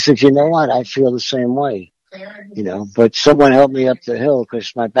 And I said, you know what? I feel the same way, but someone helped me up the hill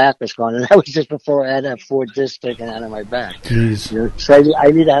because my back was gone. And that was just before I had that 4 disc taken out of my back. Jeez. So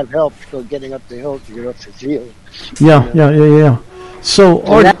I need to have help getting up the hill to get up the field. Yeah. So,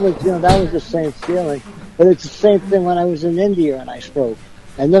 that was the same feeling. But it's the same thing when I was in India and I spoke.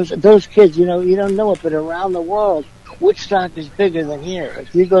 And those kids, you don't know it, but around the world, Woodstock is bigger than here.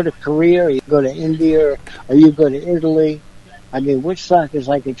 If you go to Korea or you go to India or you go to Italy, I mean, Woodstock is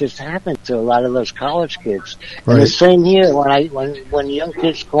like it just happened to a lot of those college kids. Right. And the same here, when young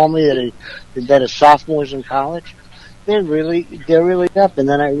kids call me that are sophomores in college, they're really up. And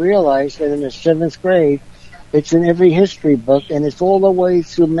then I realized that in the 7th grade, it's in every history book, and it's all the way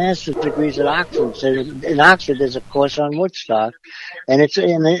through master's degrees at Oxford. So in Oxford, there's a course on Woodstock, and it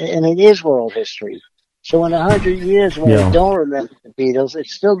is world history. So in 100 years, when we don't remember the Beatles,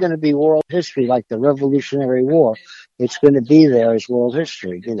 it's still going to be world history, like the Revolutionary War. It's going to be there as world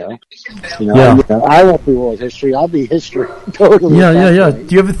history, I won't be world history. I'll be history. Totally. Yeah. Do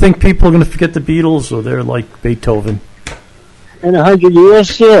you ever think people are going to forget the Beatles, or they're like Beethoven? In 100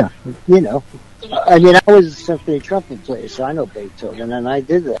 years, yeah. I mean, I was a symphony trumpet player, so I know Beethoven, and I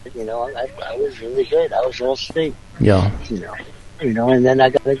did that. I was really good. I was all state. Yeah. And then I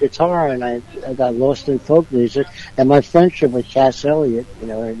got a guitar, and I got lost in folk music, and my friendship with Cass Elliot.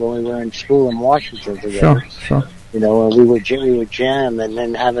 When we were in school in Washington together. Sure. And we would jam, and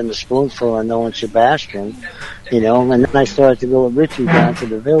then having the spoonful and knowing Sebastian. And then I started to go with Richie down to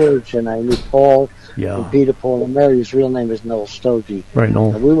the village, and I knew Paul. Yeah. And Peter, Paul, and Mary. His real name is Noel Stogie. Right,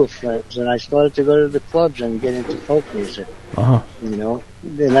 Noel. And we were friends, and I started to go to the clubs and get into folk music. Uh-huh. And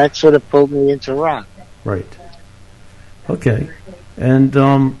that sort of pulled me into rock. Right. Okay. And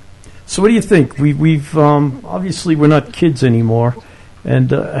so what do you think? We've obviously we're not kids anymore.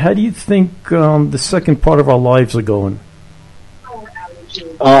 And how do you think the second part of our lives are going?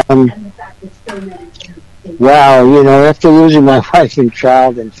 Wow, after losing my wife and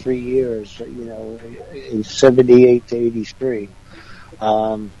child in 3 years, in 78 to 83,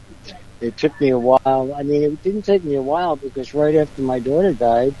 it took me a while. I mean, it didn't take me a while because right after my daughter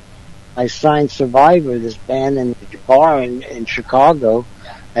died, I signed Survivor, this band in the bar in Chicago,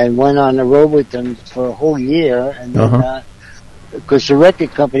 and went on the road with them for a whole year. And then, because the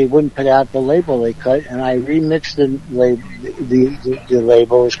record company wouldn't put out the label they cut, and I remixed the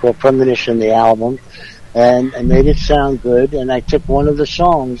label. It's called Premonition, the album. And I made it sound good, and I took one of the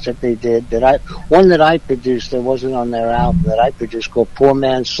songs that they did, one that I produced that wasn't on their album, that I produced, called Poor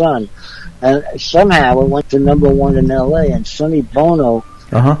Man's Son. And somehow it went to #1 in L.A., and Sonny Bono,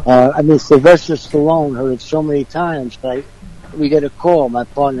 Sylvester Stallone heard it so many times, but we get a call, my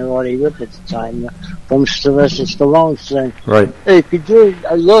partner Artie Rip at the time, from Sylvester Stallone saying, right, "Hey,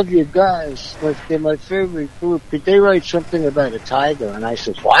 I love you guys, they're my favorite group, could they write something about a tiger?" And I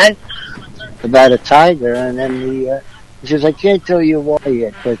said, "What? About a tiger?" And then he says, "I can't tell you why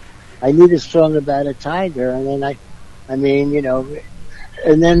yet, but I need a song about a tiger." And then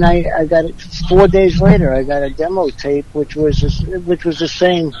and then I got it 4 days later. I got a demo tape, which was the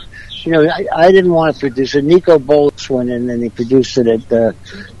same. I didn't want to produce it. Nico Bolas went in and he produced it at the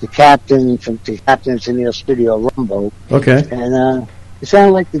Captain's in the studio, Rumbo. Okay. And it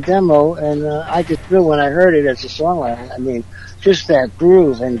sounded like the demo, and I just knew when I heard it as a songwriter. I mean, just that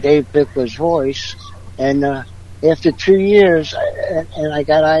groove and Dave Bickler's voice. And after 2 years, and I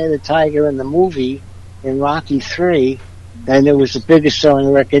got Eye of the Tiger in the movie in Rocky III, and it was the biggest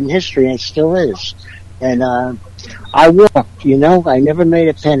selling record in history, and it still is. And I walked, I never made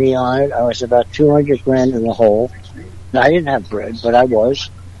a penny on it. I was about 200 grand in the hole. I didn't have bread, but I was.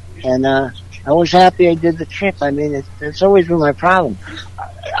 And I was happy I did the trip. I mean, it's always been my problem.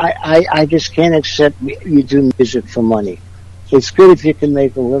 I just can't accept you do music for money. It's good if you can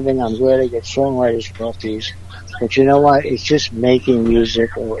make a living. I'm glad I get songwriters royalties. But you know what? It's just making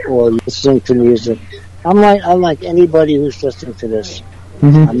music or listening to music. I'm like anybody who's listening to this.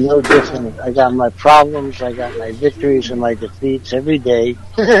 Mm-hmm. I'm no different. I got my problems, I got my victories and my defeats every day.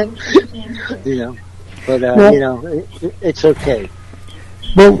 But it's okay.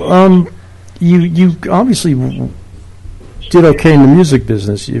 Well, you obviously did okay in the music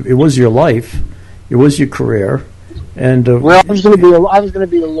business. It was your life. It was your career. And I was going to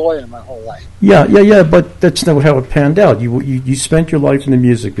be a lawyer my whole life. Yeah. But that's not how it panned out. You spent your life in the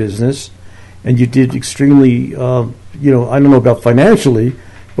music business, and you did extremely. I don't know about financially,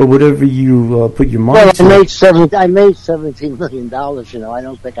 but whatever you put your mind to. I made $17 million. I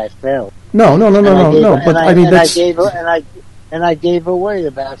don't think I failed. No. But I mean, that's. And I gave away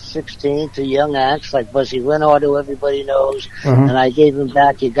about 16 to young acts like Buzzy Leonard, who everybody knows. Uh-huh. And I gave them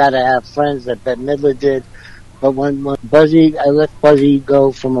back. You got to have friends that Bette Midler did. But when I let Buzzy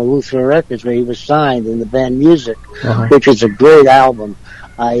go from Luther Records, where he was signed in the band Music, uh-huh. which was a great album.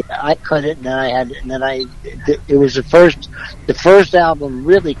 I cut it, and it was the first album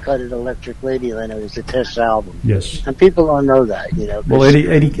really cut at Electric Ladyland. It was the Test album. Yes. And people don't know that, Well,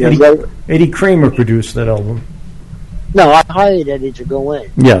 Eddie Kramer produced that album. No, I hired Eddie to go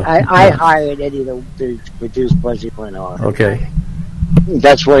in. Yeah. I hired Eddie to produce Buzzy Leonard. Okay.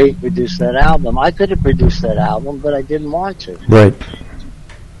 That's why he produced that album. I could have produced that album, but I didn't want to. Right.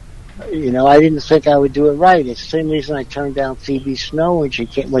 I didn't think I would do it right. It's the same reason I turned down Phoebe Snow when she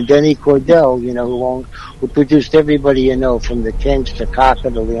came, when Denny Cordell, who produced everybody from the Kings to Cocker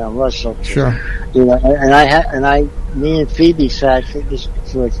to Leon Russell. Sure. Me and Phoebe sat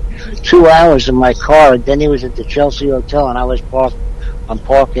for 2 hours in my car. Denny was at the Chelsea Hotel, and I was parked on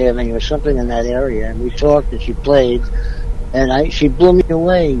Park Avenue or something in that area, and we talked and she played, and she blew me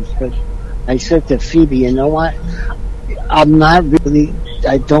away. But I said to Phoebe, you know what? I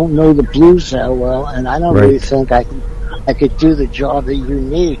don't know the blues that well, and I don't really think I I could do the job that you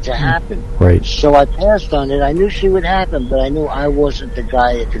need to happen. Right. So I passed on it. I knew she would happen, but I knew I wasn't the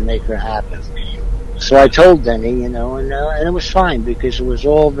guy that could make her happen. So I told Denny, and it was fine because it was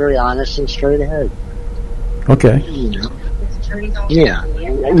all very honest and straight ahead. Okay. Yeah.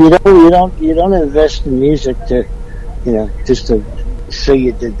 You don't invest in music to, just to say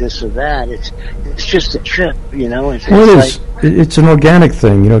you did this or that. It's just a trip, It's an organic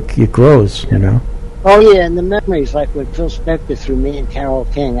thing, it grows, Oh yeah, and the memories, like when Phil Spector threw me and Carole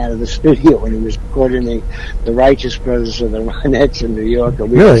King out of the studio when he was recording the Righteous Brothers of the Ronettes in New York, and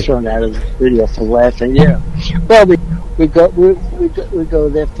we were thrown out of the studio for laughing. Yeah, well, we go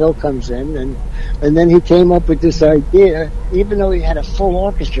there. Phil comes in, and then he came up with this idea. Even though he had a full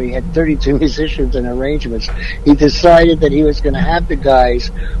orchestra, he had 32 musicians and arrangements. He decided that he was going to have the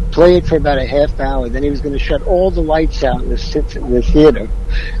guys play it for about a half hour. Then he was going to shut all the lights out in the theater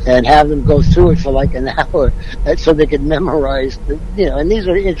and have them go through it for like an hour, so they could memorize and these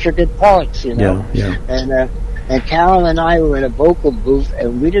are intricate parts, Yeah. And Carol and I were in a vocal booth,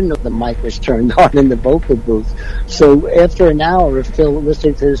 and we didn't know the mic was turned on in the vocal booth. So after an hour of Phil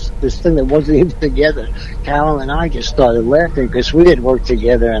listening to this thing that wasn't even together, Carol and I just started laughing because we had worked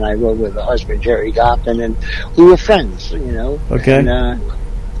together, and I wrote with her husband, Jerry Goffin, and we were friends, Okay.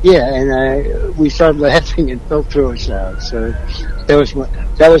 And we started laughing, and Phil threw us out. So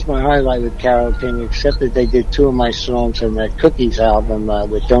that was my highlight with Carole King, except that they did two of my songs on that Cookies album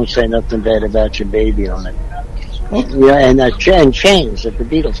with "Don't Say Nothing Bad About Your Baby" on it. Yeah, and Chains that the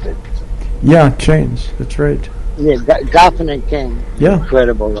Beatles did. Yeah, Chains. That's right. Yeah, Goffin and King. Yeah.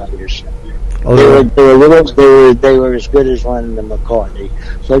 Incredible writers. Oh, They were as good as Lennon and McCartney.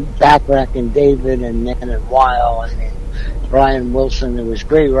 So Bacharach and David and Nan and Weil. I mean, Brian Wilson. It was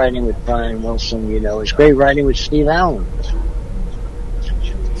great writing with Brian Wilson. It was great writing with Steve Allen.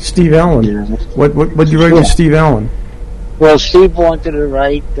 Steve Allen. Yeah. What did you write with Steve Allen? Well, Steve wanted to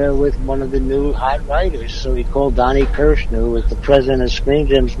write with one of the new hot writers, so he called Donnie Kirshner, who was the president of Screen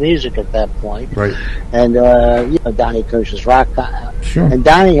Gems Music at that point. Right. And Donnie Kirshner's rock. Sure. And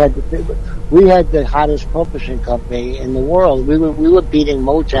Donnie we had the hottest publishing company in the world. We were beating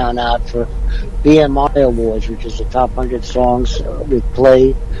Motown out for BMI Awards, which is the top 100 songs with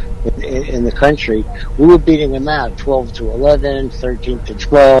play in the country. We were beating them out 12 to 11, 13 to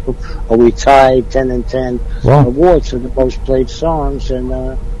 12, or we tied 10 and 10 awards for the most played songs. And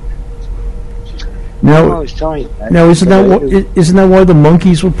now, I was telling you that. Now, isn't that why the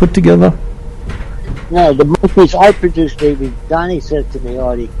Monkees were put together? No, the Monkees. I produced David. Donnie said to me,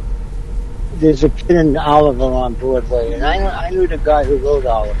 Artie, there's a kid in Oliver on Broadway, and I knew the guy who wrote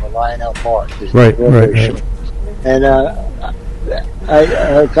Oliver, Lionel Hart. Right. And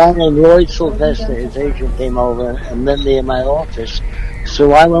a guy named Lloyd Sylvester, his agent, came over and met me in my office.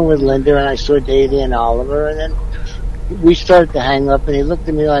 So I went with Linda, and I saw Davey and Oliver, and then we started to hang up, and he looked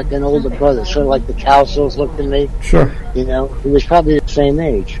at me like an older brother, sort of like the Cowsills looked at me. Sure. He was probably the same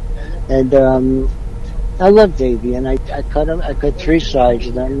age. And I love Davey, and I cut three sides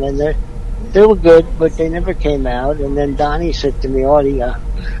of them, and they were good, but they never came out. And then Donnie said to me, Artie,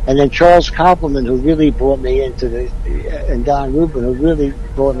 and then Charles Koppelman, who really brought me into and Don Rubin, who really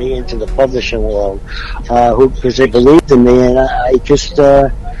brought me into the publishing world, because they believed in me. And I just,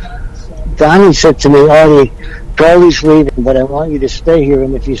 Donnie said to me, Artie, Charlie's leaving, but I want you to stay here.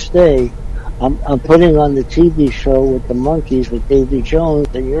 And if you stay, I'm putting on the TV show with the Monkees with Davy Jones,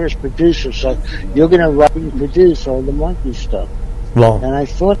 and you're his producer, so you're going to write and produce all the Monkee stuff. Well, and I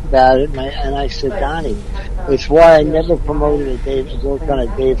thought about it, and I said, Donnie, it's why I never promoted worked on a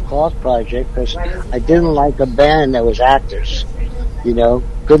Dave Clark project, because I didn't like a band that was actors,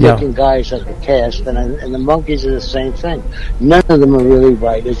 good-looking guys like the cast, and the Monkees are the same thing. None of them are really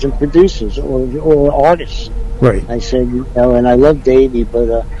writers and producers or artists. Right. I said, and I love Davey,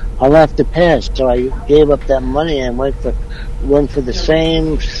 but I'll have to pass. So I gave up that money and went for the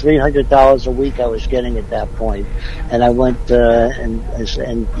same $300 a week I was getting at that point. And I went and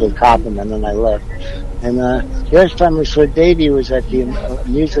with Koppelman, and I left. And the last time we saw Davey was at the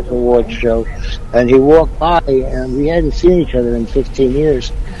music awards show, and he walked by, and we hadn't seen each other in 15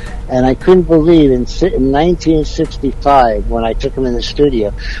 years. And I couldn't believe in 1965, when I took him in the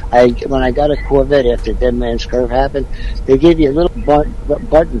studio, when I got a Corvette after Dead Man's Curve happened, they gave you a little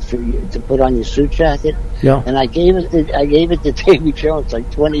button for you to put on your suit jacket. Yeah. And I gave it to Davy Jones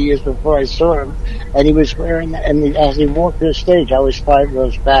like 20 years before I saw him, and he was wearing that. And as he walked to the stage, I was 5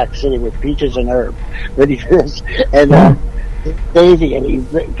 rows back, sitting with Peaches and Herb, ready for this. And Davy, and he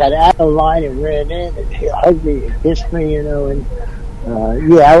got out of line and ran in, and he hugged me and kissed me, and.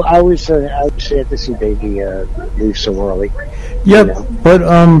 I was sad to see Davey leave so early. Yeah, but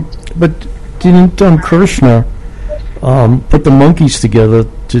didn't Kirshner put the Monkees together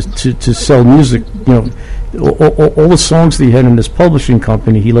to sell music. You know, all the songs that he had in his publishing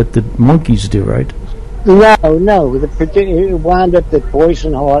company, he let the Monkees do, right? No. It wound up that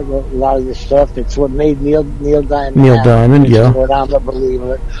Poison Heart wrote a lot of the stuff. That's what made Neil Diamond. Neil Diamond, which is yeah. what I'm a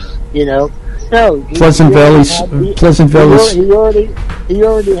believer. You know, no. Pleasant Valley's. He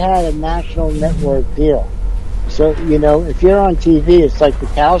already had a national network deal. So, you know, if you're on TV, it's like the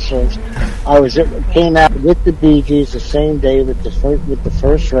Cowsills. Came out with the Bee Gees the same day with the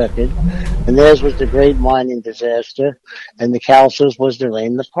first record, and theirs was The Great Mining Disaster, and the Cowsills was The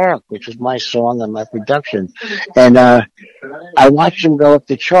Rain in the Park, which was my song and my production. And I watched them go up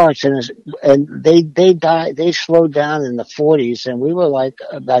the charts, and they slowed down in the 40s, and we were like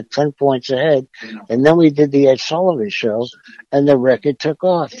about 10 points ahead. And then we did the Ed Sullivan Show, and the record took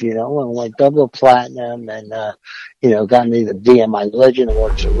off, you know, and went double platinum, and you know, got me the BMI Legend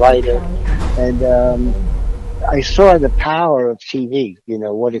Award as a writer. And I saw the power of TV, you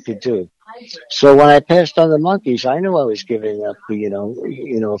know, what it could do. So when I passed on the Monkees, I knew I was giving up, you know,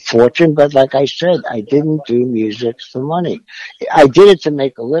 a fortune. But like I said, I didn't do music for money. I did it to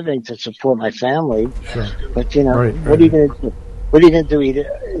make a living, to support my family. Sure. But, you know, Right. What are you going to do? What are you going to do?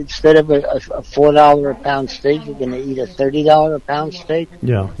 Instead of a $4 a pound steak, you're going to eat a $30 a pound steak?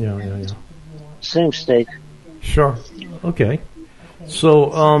 Yeah. Same steak. Sure. Okay.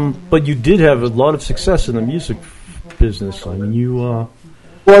 So, but you did have a lot of success in the music business. I mean, you.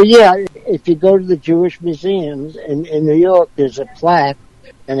 Well, yeah. If you go to the Jewish Museum in New York, there's a plaque,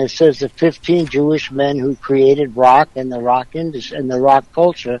 and it says the 15 Jewish men who created rock and the rock industry and the rock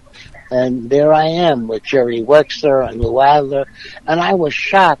culture. And there I am with Jerry Wexler and Lou Adler, and I was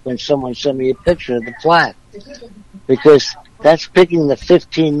shocked when someone sent me a picture of the plaque, because that's picking the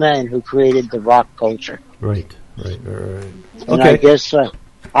 15 men who created the rock culture. Right. And I guess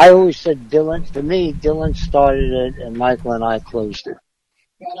I always said Dylan. For me, Dylan started it, and Michael and I closed it.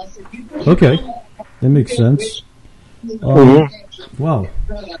 Okay, that makes sense. Wow.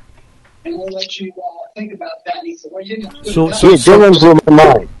 And we'll let you think about that. He said, well, you know. So Dylan blew my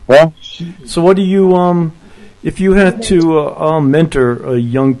mind. Well, so what do you if you had to mentor a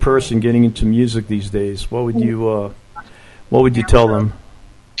young person getting into music these days, what would you tell them?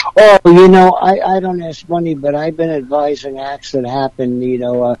 Oh, you know, I don't ask money, but I've been advising acts that happen. You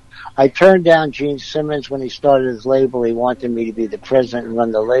know, I turned down Gene Simmons when he started his label. He wanted me to be the president and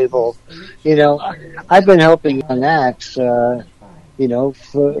run the label. You know, I've been helping young acts, you know,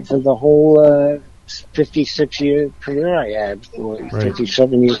 for the whole 56-year career I had, or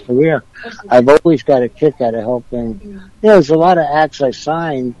 57-year career. I've always got a kick out of helping. You know, there's a lot of acts I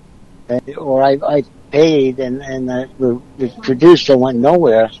signed, or I paid and the producer went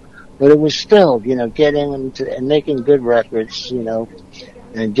nowhere, but it was still, you know, getting them to and making good records, you know,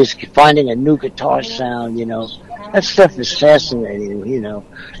 and just finding a new guitar sound, you know. That stuff is fascinating, you know.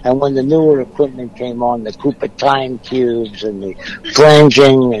 And when the newer equipment came on, the Cooper Time Cubes and the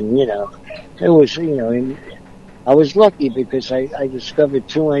flanging, and, you know, it was, you know, I was lucky because I discovered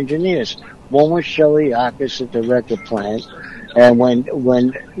two engineers. One was Shelley Yakus at the record plant, and when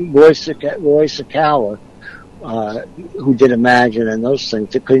Roy Sakawa, who did Imagine and those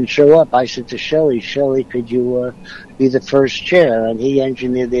things, that couldn't show up, I said to Shelley, could you be the first chair? And he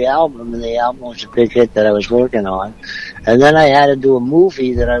engineered the album, and the album was a big hit that I was working on. And then I had to do a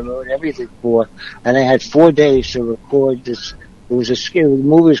movie that I wrote everything for, and I had 4 days to record this. It was the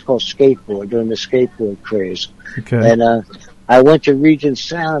movie was called Skateboard, during the skateboard craze. Okay. And I went to Regent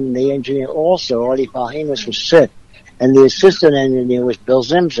Sound, and the engineer also, Artie Palhamus, was sick. And the assistant engineer was Bill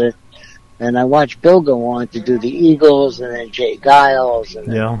Zimzer. And I watched Bill go on to do the Eagles, and then Jay Giles, and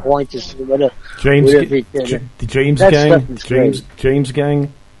then Pointers, whatever. The James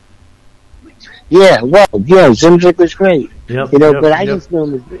Gang. Yeah, well, yeah, Zimzik was great. Yep, you know, but I just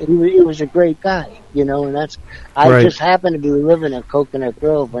knew he was a great guy, you know, and I just happened to be living in Coconut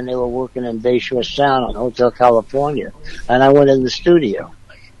Grove when they were working in Bayshore Sound on Hotel California, and I went in the studio,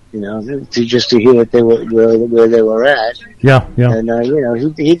 you know, to hear what they were, where they were at. Yeah. And, you know,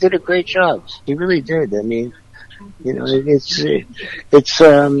 he did a great job. He really did. I mean, you know, it's like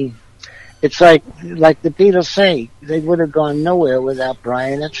the Beatles say, they would have gone nowhere without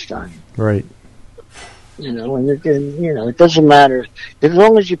Brian Epstein. Right. You know, and you know, it doesn't matter. As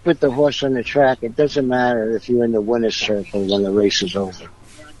long as you put the horse on the track, it doesn't matter if you're in the winner's circle when the race is over.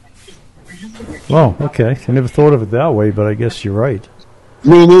 Well, okay. I never thought of it that way, but I guess you're right.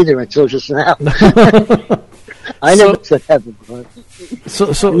 Me neither until just now. I never said that before.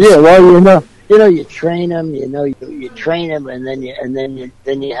 So yeah, well, you know, you train them. You know, you train them, and then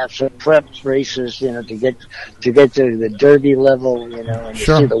you have some prep races. You know, to get to the derby level. You know, and you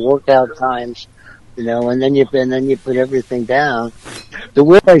see the workout times. and then you put everything down. The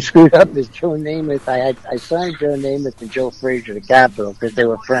way I screwed up is Joe Namath. I signed Joe Namath and Joe Frazier to Capitol because they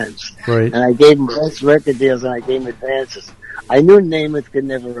were friends. Right. And I gave them both record deals and I gave them advances. I knew Namath could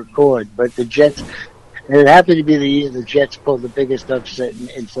never record, but the Jets, and it happened to be the year the Jets pulled the biggest upset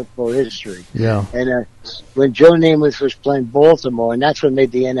in football history. Yeah. And when Joe Namath was playing Baltimore, and that's what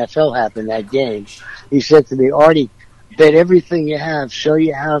made the NFL happen that game, he said to me, Artie, bet everything you have, show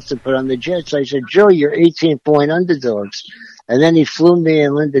your house to put on the Jets. I said, Joe, you're 18-point underdogs. And then he flew me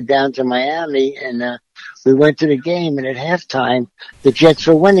and Linda down to Miami, and we went to the game, and at halftime, the Jets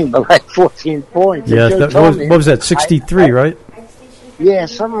were winning by like 14 points. Yeah, what was that, 63, right? Yeah,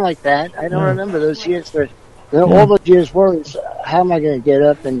 something like that. I don't remember those years. All those years worries, how am I going to get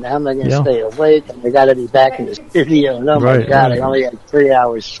up and how am I going to stay awake? And I got to be back in the studio. And oh my God, I only had 3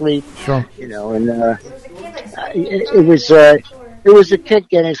 hours sleep. Sure. And it was a kick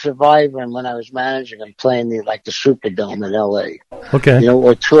getting Survivor, and when I was managing and playing the Superdome in L.A. Okay.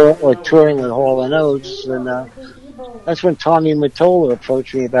 Or touring with Hall and Oates, and that's when Tommy Mottola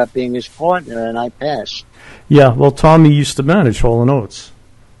approached me about being his partner, and I passed. Yeah, well, Tommy used to manage Hall and Oates.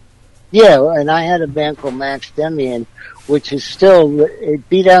 Yeah, and I had a band called Max Demian, which is still, it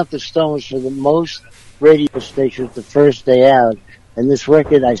beat out the Stones for the most radio stations the first day out. And this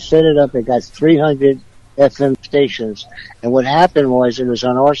record, I set it up, it got 300 FM stations. And what happened was it was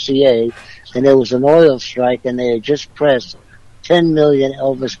on RCA, and there was an oil strike, and they had just pressed 10 million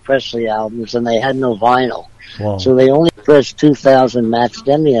Elvis Presley albums, and they had no vinyl. Wow. So they only pressed 2,000 Max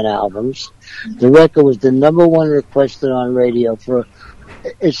Demian albums. The record was the #1 requested on radio for,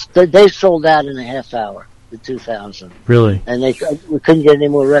 they sold out in a half hour, the 2000. Really? And we couldn't get any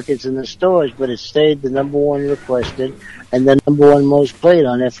more records in the stores, but it stayed the #1 requested and the #1 most played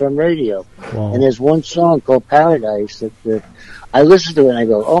on FM radio. Wow. And there's one song called Paradise that I listen to it and I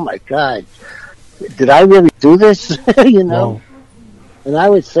go, oh my God, did I really do this? Wow. And I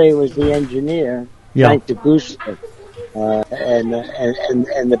would say it was the engineer, Frank DeGusta, and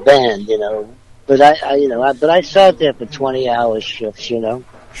the band, But I sat there for 20-hour shifts,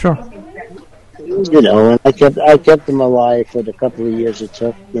 Sure. And I kept them alive for the couple of years it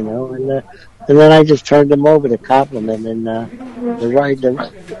took, and then I just turned them over to Compliment, and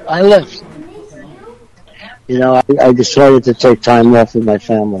I left. I decided to take time off with my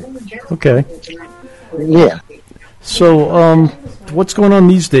family. Okay. Yeah. So, what's going on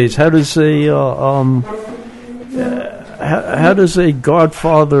these days? How does a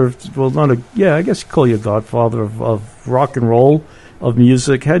godfather, I guess you call you a godfather of rock and roll, of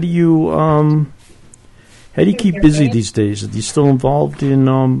music. How do you keep busy these days? Are you still involved in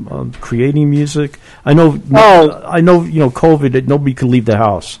creating music? I know, COVID, that nobody can leave the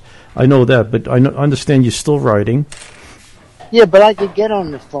house. I know that, but I understand you're still writing. Yeah, but I could get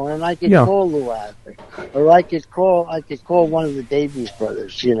on the phone and I could call Lou Adler, or I could call one of the Davies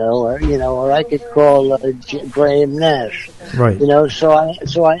brothers, or I could call Graham Nash, right?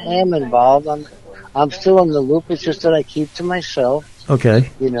 So I am involved. I'm still in the loop. It's just that I keep to myself. Okay.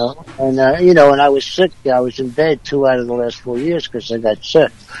 And I was sick. I was in bed 2 out of the last 4 years because I got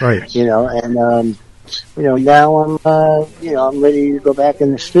sick. Right. Now I'm ready to go back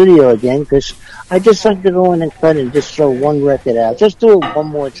in the studio again because I just like to go in and cut and just throw one record out. Just do it one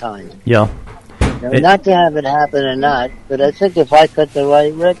more time. Yeah. Not to have it happen or not, but I think if I cut the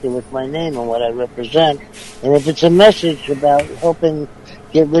right record with my name and what I represent, and if it's a message about helping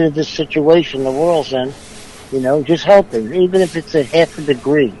get rid of this situation the world's in, just helping, even if it's a half a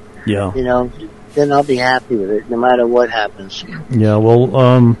degree. Yeah. Then I'll be happy with it, no matter what happens. Yeah.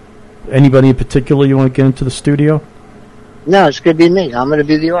 Well, anybody in particular you want to get into the studio? No, it's going to be me. I'm going to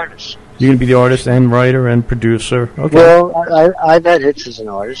be the artist. You're going to be the artist and writer and producer. Okay. Well, I've had hits as an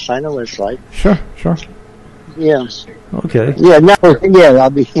artist. I know what it's like. Sure. Yeah. Okay. Yeah. No. Yeah. I'll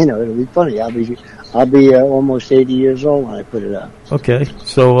be. It'll be funny. I'll be almost 80 years old when I put it out. Okay.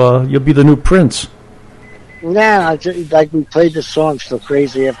 So you'll be the new Prince. Nah, like we played the song so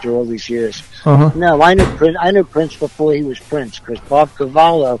crazy after all these years. Uh-huh. No, I knew Prince before he was Prince, because Bob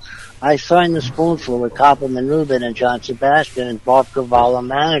Cavallo, I signed the Spoonful with Copperman Rubin and John Sebastian, and Bob Cavallo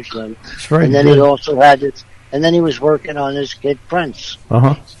managed them. That's right. And then he also had this, and then he was working on his kid Prince.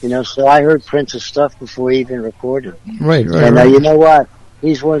 Uh-huh. So I heard Prince's stuff before he even recorded. Right. And you know what?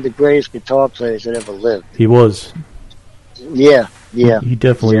 He's one of the greatest guitar players that ever lived. He was. Yeah. He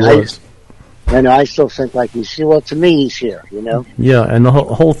definitely was. And I still think like to me, he's here, Yeah, and the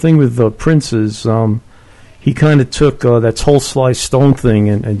whole thing with Prince is he kind of took that whole Sly Stone thing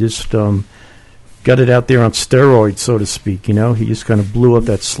and just got it out there on steroids, so to speak, He just kind of blew up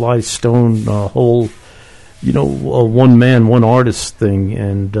that Sly Stone whole, one man, one artist thing,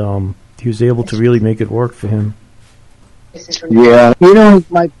 and he was able to really make it work for him. Yeah, you know,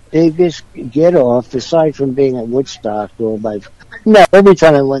 my biggest get off, aside from being at Woodstock, no, every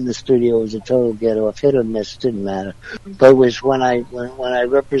time I went in the studio, it was a total get off, hit or miss, didn't matter. But it was when I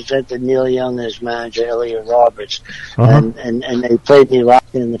represented Neil Young and his manager Eliot Roberts, and they played me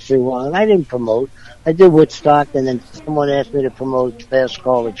Rockin' in the Free World, and I didn't promote. I did Woodstock, and then someone asked me to promote Fast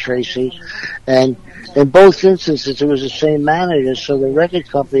Car with Tracy, and in both instances, it was the same manager, so the record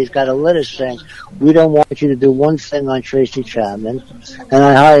company's got a letter saying, we don't want you to do one thing on Tracy Chapman, and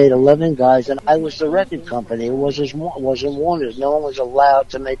I hired 11 guys, and I was the record company. It wasn't Warner's. No one was allowed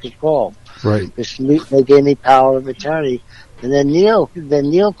to make a call. Right. They gave me power of attorney. And then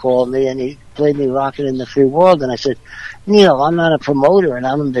Neil called me and he played me Rockin' in the Free World, and I said, Neil, I'm not a promoter and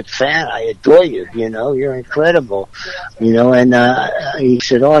I'm a big fan. I adore you, you know, you're incredible. You know, and he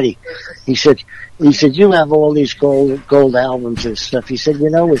said, Artie, he said, you have all these gold albums and stuff. He said, you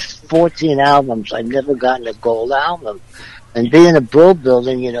know, with 14 albums, I've never gotten a gold album. And being a Brill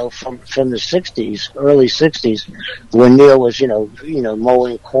Building, you know, from the 60s, early 60s, when Neil was, you know,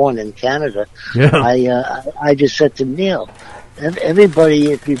 mowing corn in Canada, I just said to Neil,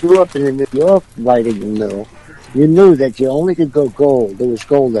 everybody, if you grew up in the New York lighting mill, you knew that you only could go gold. There was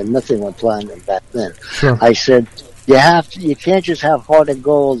gold and nothing went platinum back then. Sure. I said, you can't just have Heart of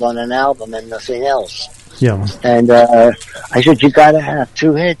Gold on an album and nothing else. Yeah. And I said, you got to have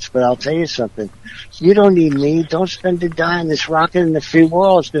 2 hits, but I'll tell you something. You don't need me. Don't spend a dime. This Rockin' in the Free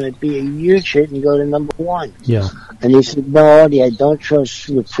World is going to be a huge hit and go to number 1. Yeah. And he said, no, Artie, I don't trust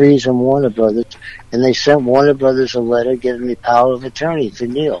Reprise and Warner Brothers. And they sent Warner Brothers a letter giving me power of attorney for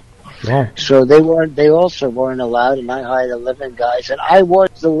Neil. Wow. So they also weren't allowed, and I hired 11 guys, and I was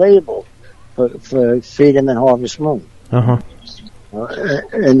the label for Freedom and Harvest Moon. And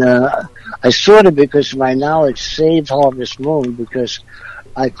I sort of, because of my knowledge, saved Harvest Moon, because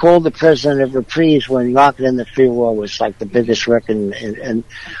I called the president of Reprise when Rockin' in the Free World was like the biggest record, and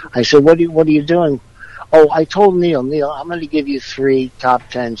I said, what are you doing? Oh, I told Neil, I'm going to give you 3 top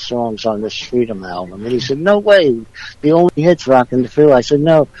 10 songs on this Freedom album. And he said, no way, the only hits Rockin' the Free World. I said,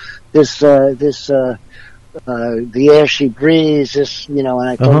 no, the Air She Breathes, this, you know, and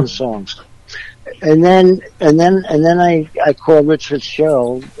I told the songs. And then I called Rich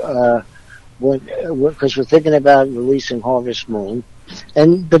Fitzgerald, because we're thinking about releasing Harvest Moon.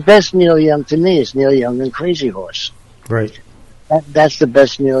 And the best Neil Young to me is Neil Young and Crazy Horse. Right. That's the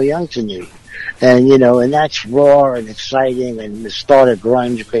best Neil Young to me. And, you know, and that's raw and exciting and the start of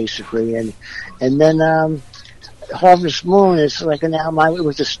grunge, basically. And then, Harvest Moon is like an album. It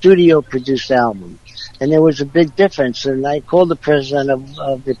was a studio-produced album. And there was a big difference. And I called the president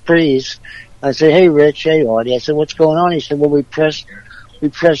of the Reprise. I said, hey, Rich, hey, Artie. I said, what's going on? He said, well, we pressed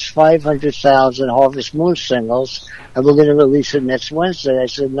 500,000 Harvest Moon singles, and we're going to release it next Wednesday. I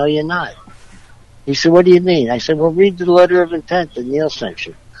said, no, you're not. He said, what do you mean? I said, well, read the letter of intent that Neil sent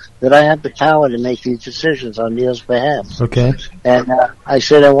you, that I have the power to make these decisions on Neil's behalf. Okay. And I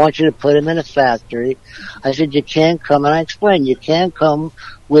said, I want you to put him in a factory. I said, you can't come, and I explained, you can't come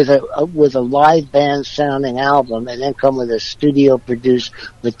with a live band sounding album and then come with a studio produced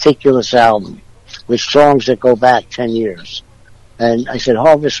meticulous album with songs that go back 10 years. And I said,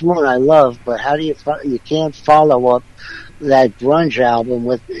 Harvest Moon I love, but how do you can't follow up that grunge album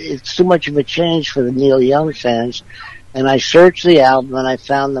with, it's too much of a change for the Neil Young fans. And I searched the album and I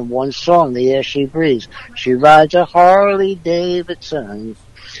found the one song, The Air She Breathes. She rides a Harley Davidson.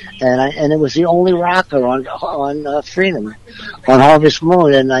 And it was the only rocker on Freedom, on Harvest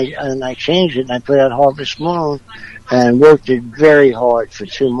Moon, and I changed it and I put out Harvest Moon and worked it very hard for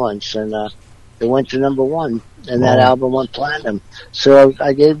 2 months, and it went to number 1, and that album went platinum. So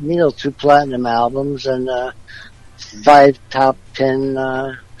I gave Neil 2 platinum albums and 5 top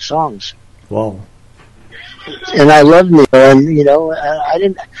 10 songs. Wow. And I love Neil, and you know, I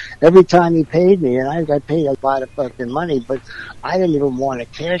didn't. Every time he paid me, and I got paid a lot of fucking money, but I didn't even want to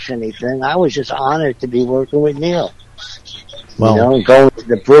cash anything. I was just honored to be working with Neil. Wow. You know, going to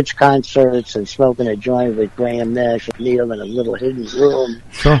the Bridge concerts and smoking a joint with Graham Nash and Neil in a little hidden room.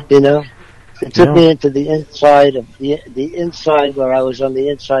 Sure. You know, it took me into the inside of the inside where I was on the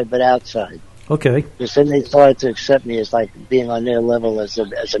inside but outside. Okay. Because then they started to accept me as like being on their level as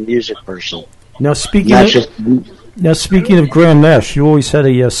a music person. Now speaking of Graham Nash, you always had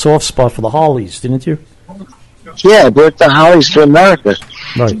a soft spot for the Hollies, didn't you? Yeah, I brought the Hollies to America.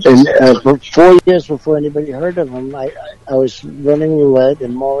 Right. And for 4 years before anybody heard of them, I was running Roulette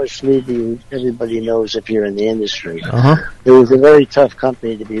and Morris Levy, who everybody knows if you're in the industry. Uh-huh. It was a very tough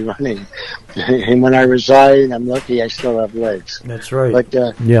company to be running. And when I resigned, I'm lucky I still have legs. That's right. But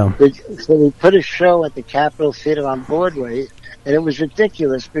Yeah. so we put a show at the Capitol Theater on Broadway, and it was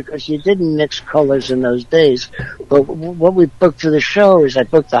ridiculous because you didn't mix colors in those days. But what we booked for the show is I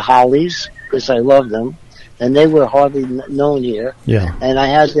booked the Hollies because I love them, and they were hardly known here. Yeah. And I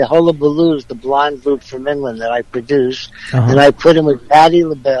had the Hullabaloos, the blonde group from England that I produced, Uh-huh. and I put them with Patti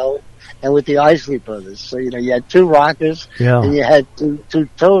LaBelle and with the Isley Brothers. So, you had two rockers, Yeah. and you had two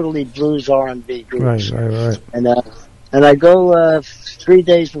totally blues R&B groups. Right. And I go 3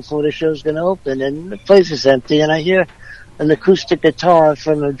 days before the show's going to open, and the place is empty, and I hear an acoustic guitar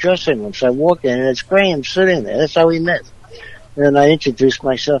from the dressing room. So I walk in, and it's Graham sitting there. That's how we met. And I introduced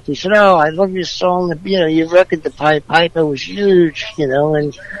myself. He said, "Oh, I love your song. Your record, The Pied Piper, was huge,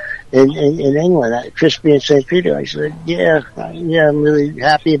 and in England, at Crispy and St. Peter." I said, yeah, I'm really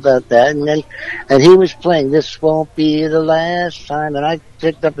happy about that. And he was playing This Won't Be the Last Time, and I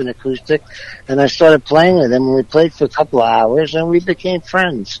picked up an acoustic, and I started playing with him, and we played for a couple of hours, and we became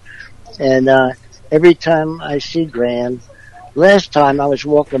friends. And every time I see Graham, last time I was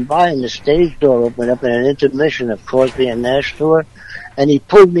walking by and the stage door opened up in an intermission of Crosby and Nash tour, and he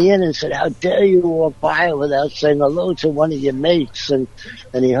pulled me in and said, "How dare you walk by without saying hello to one of your mates?" And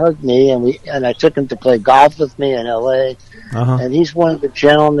he hugged me, and I took him to play golf with me in L.A. Uh-huh. And he's one of the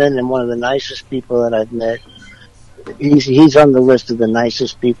gentlemen and one of the nicest people that I've met. He's on the list of the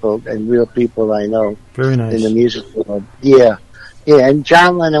nicest people and real people I know. Very nice. In the music world. Yeah. And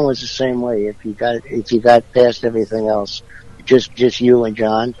John Lennon was the same way. If you got past everything else, just you and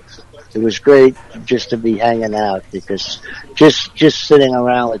John, it was great just to be hanging out, because just sitting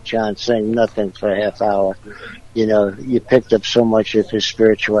around with John saying nothing for a half hour, you picked up so much of his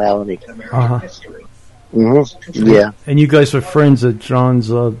spirituality. Uh-huh. Mm-hmm. Yeah. And you guys were friends at John's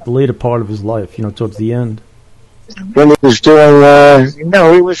the later part of his life, towards the end. When he was doing,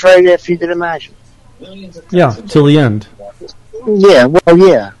 he was right after You Could Imagine. Yeah, till the end. Yeah,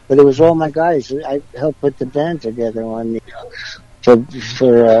 but it was all my guys. I helped put the band together on the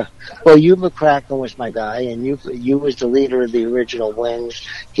Hugh McCracken was my guy, and you was the leader of the original Wings.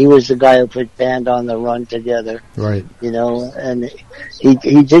 He was the guy who put Band on the Run together. Right. And he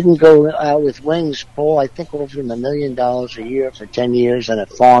didn't go out with Wings. Paul, I think, offered him $1 million a year for 10 years on a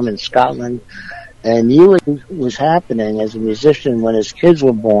farm in Scotland. And Ewing was happening as a musician when his kids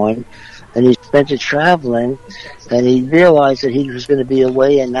were born, and he spent it traveling, and he realized that he was going to be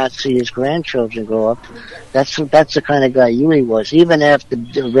away and not see his grandchildren grow up. That's the kind of guy Huey was. Even after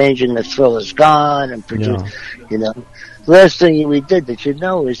arranging The Thriller's Gone and produced, the last thing Huey did that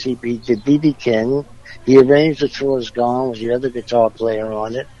is he did B.B. King. He arranged The Thriller's Gone, was the other guitar player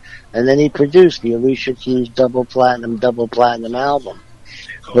on it, and then he produced the Alicia Keys double platinum album.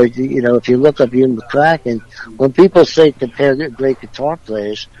 But if you look up Hugh McCracken, when people say compare great guitar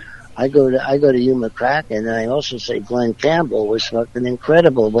players, I go to Hugh McCracken, and I also say Glenn Campbell was fucking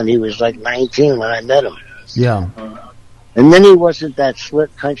incredible when he was like 19 when I met him. Yeah. And then he wasn't that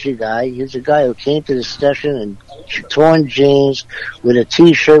slick country guy. He was a guy who came to the session in torn jeans with a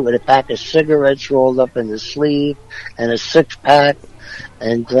T-shirt with a pack of cigarettes rolled up in the sleeve and a six-pack.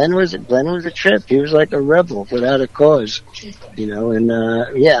 And Glenn was a trip. He was like a rebel without a cause,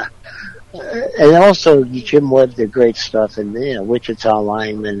 And also Jim Webb did great stuff, and Wichita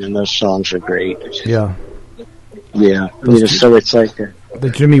Lineman, and those songs are great. Yeah. Yeah. So it's like the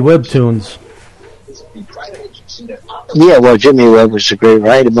Jimmy Webb tunes. Yeah, well, Jimmy Webb was a great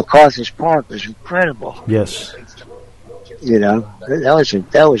writer. MacArthur's Park was incredible. Yes. That was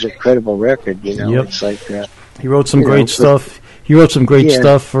a incredible record. Yep. It's like he wrote some great stuff. He wrote some great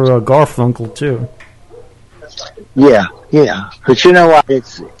stuff for Garfunkel too. Yeah. But you know what?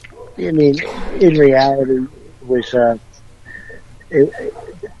 In reality, was I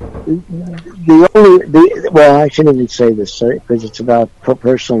shouldn't even say this because it's about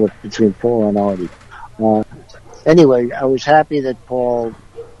personal between Paul and Artie. Anyway, I was happy that Paul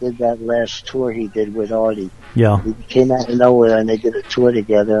did that last tour he did with Artie. Yeah. He came out of nowhere and they did a tour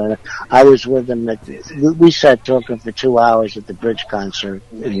together. And I was with him we sat talking for 2 hours at the Bridge concert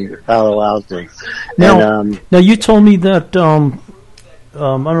in Palo Alto. Now you told me that, I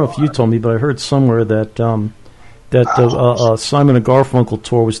don't know if you told me, but I heard somewhere that the Simon and Garfunkel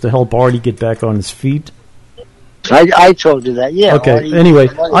tour was to help Artie get back on his feet. I told you that, yeah. Okay. Artie, anyway,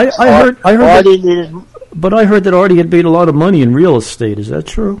 I heard Artie needed. But I heard that Artie had made a lot of money in real estate. Is that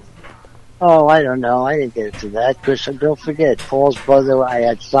true? Oh, I don't know. I didn't get into that because don't forget, Paul's brother I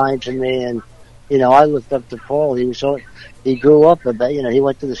had signed to me, and I looked up to Paul. He grew up about, he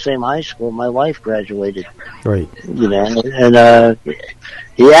went to the same high school my wife graduated. Right. And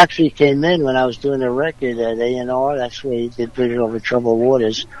he actually came in when I was doing a record at A&R. That's where he did Bridge Over Troubled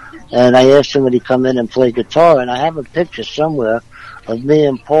Waters. And I asked him would he come in and play guitar. And I have a picture somewhere of me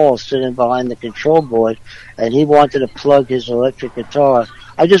and Paul sitting behind the control board, and he wanted to plug his electric guitar.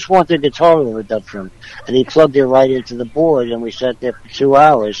 I just wanted a guitar overdub for him, and he plugged it right into the board, and we sat there for 2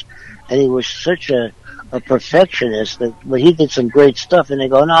 hours. And he was such a perfectionist that he did some great stuff. And they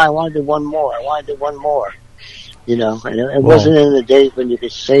go, no, I want to do one more. I want to do one more. And it wasn't in the days when you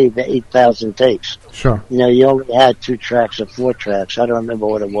could save 8,000 takes. Sure. You only had 2 tracks or 4 tracks. I don't remember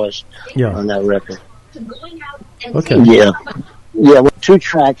what it was on that record. Okay. Yeah. Yeah, well,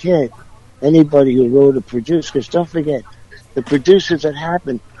 2-track hit. Anybody who wrote or produced, because don't forget, the producers that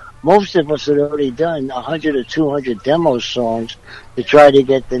happened, most of us had already done 100 or 200 demo songs to try to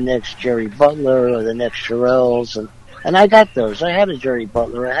get the next Jerry Butler or the next Shirelles, and I got those. I had a Jerry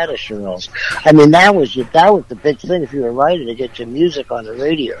Butler, I had a Shirelles. I mean, that was the big thing if you were a writer, to get your music on the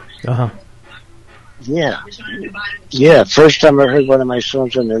radio. Uh-huh. Yeah. Yeah, first time I heard one of my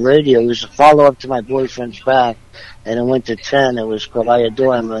songs on the radio, it was a follow-up to My Boyfriend's Back, and it went to 10. It was called I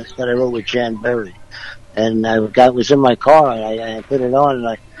Adore Him, that I wrote with Jan Berry. And was in my car, and I put it on,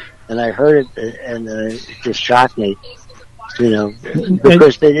 and I heard it, and it just shocked me,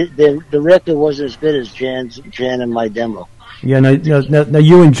 because the record wasn't as good as Jan and my demo. Yeah, now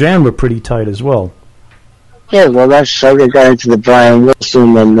you and Jan were pretty tight as well. Yeah, well, that's how we got into the Brian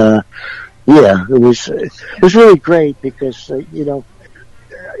Wilson, and yeah, it was really great because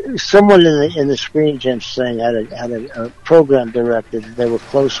someone in the Screen Gems thing had a program director that they were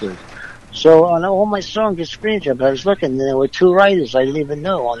close with. So on all my songs at Screen Gems, I was looking, and there were 2 writers I didn't even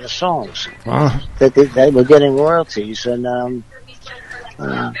know on the songs that they were getting royalties. And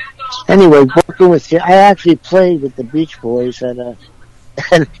anyway, working with you, I actually played with the Beach Boys at a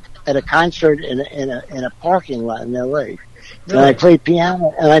concert in a parking lot in L.A. And I played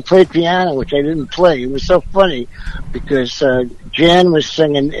piano, which I didn't play. It was so funny because Jan was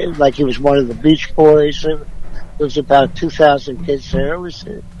singing like he was one of the Beach Boys. It was about 2,000 kids there.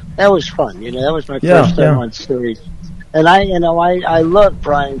 That was fun. That was my first time on stage. And I love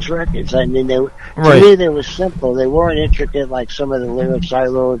Brian's records. I mean, to me they were simple. They weren't intricate like some of the lyrics I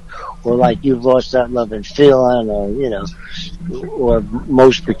wrote, or like You've Lost That Love and Feeling, or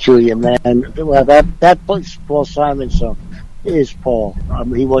Most Peculiar Man. Well, that Paul Simon song is Paul.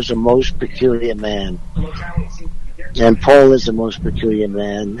 He was a most peculiar man. And Paul is the most peculiar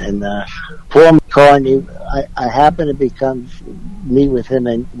man. And Paul McCartney, I happened to meet with him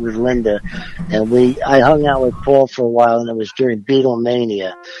and with Linda, and I hung out with Paul for a while, and it was during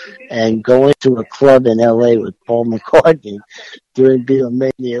Beatlemania. And going to a club in L.A. with Paul McCartney during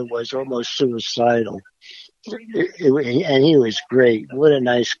Beatlemania was almost suicidal. And he was great. What a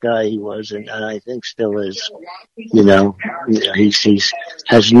nice guy he was, and I think still is. He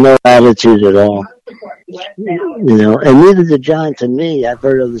has no attitude at all. And neither did John to me. I've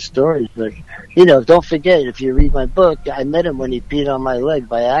heard other stories, but don't forget, if you read my book, I met him when he peed on my leg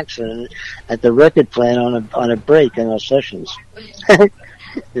by accident at the record plant on a break in our sessions.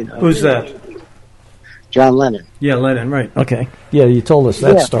 Who's that? John Lennon. Yeah, Lennon, right. Okay. Yeah, you told us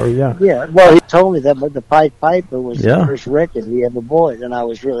that story, yeah. Yeah, well, he told me that, but the Pied Piper was the first record he ever bought, and I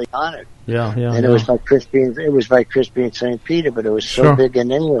was really honored. Yeah. And it was by Crispy and St. Peter, but it was so big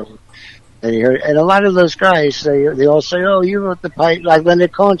in England. And and a lot of those guys, they all say, oh, you wrote the Pied, like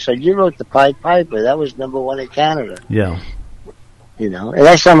Leonard Cohen said, you wrote the Pied Piper. That was #1 in Canada. Yeah. And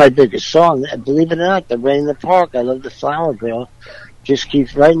that's not my biggest song. Believe it or not, The Rain in the Park, I love the Flower Girl. Just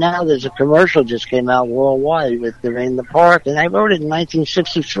keeps, right now there's a commercial just came out worldwide with The Rain in the Park, and I wrote it in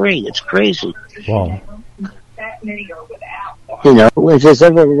 1963. It's crazy. Wow. If there's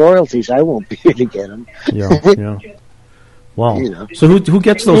ever royalties, I won't be here to get them. Yeah. Wow. So who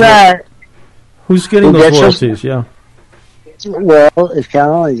gets those? Who's getting those royalties? Yeah. Well, if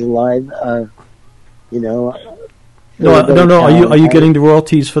Caroline's alive, No. Are you getting the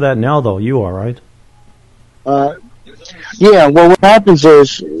royalties for that now, though? You are, right? Yeah, well, what happens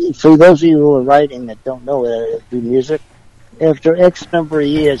is, for those of you who are writing that don't know how to do music, after X number of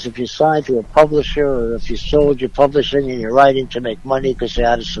years, if you sign to a publisher or if you sold your publishing and you're writing to make money because you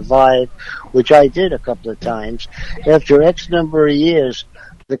had to survive, which I did a couple of times, after X number of years,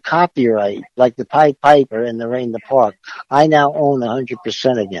 the copyright, like the Pied Piper and The Rain in the Park, I now own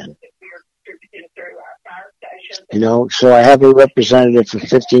 100% again. So I have a representative for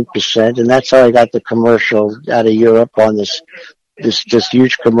 15%, and that's how I got the commercial out of Europe on this this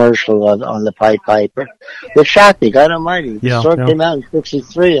huge commercial on the Pied Piper. It shocked me, God Almighty. The Yeah, song yeah. came out in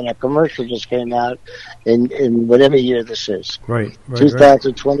 '63, and a commercial just came out in whatever year this is. Right.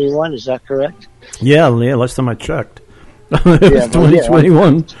 2021, is that correct? Yeah. Last time I checked, it Yeah, was well,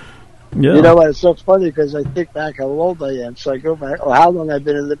 2021. Yeah. You know what? It's so funny because I think back how old I am. So I go back, how long I've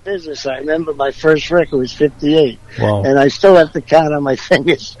been in the business. I remember my first record was '58. Wow. And I still have to count on my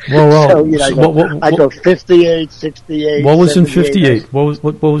fingers. Well, So, you know, I go 58, 68. What was in 78. '58?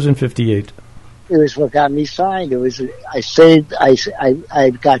 What was in '58? It was what got me signed. It was, I saved, I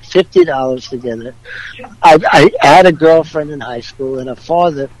got $50 together. I had a girlfriend in high school, and her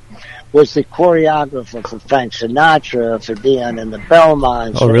father was the choreographer for Frank Sinatra, for Dion and the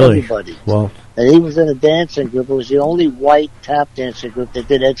Belmonts, Oh, for really? everybody. Wow. And he was in a dancing group. It was the only white tap dancing group that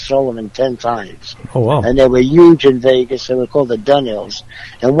did Ed Sullivan 10 times. Oh, wow. And they were huge in Vegas. They were called the Dunhills.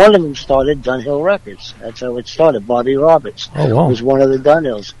 And one of them started Dunhill Records. That's how it started. Bobby Roberts Oh, wow. was one of the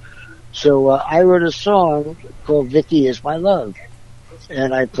Dunhills. So I wrote a song called Vicky Is My Love.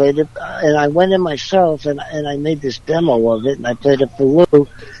 And I played it, and I went in myself, and I made this demo of it, and I played it for Lou.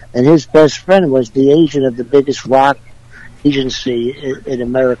 And his best friend was the agent of the biggest rock agency in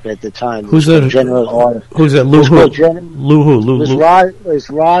America at the time. Who's that? General Artist. Who's that? Lou who? Lou who? It was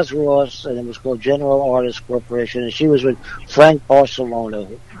Roz Ross, and it was called General Artists Corporation, and she was with Frank Barcelona,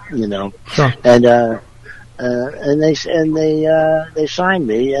 you know. Sure. And they signed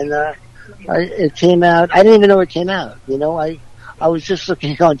me, and it came out. I didn't even know it came out. You know, I was just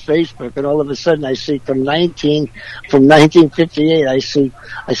looking on Facebook, and all of a sudden I see from 1958. I see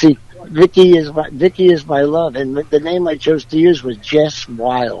Vicky is my love, and the name I chose to use was Jess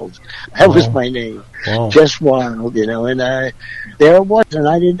Wild. That was my name, Jess Wild. You know, and there it was, and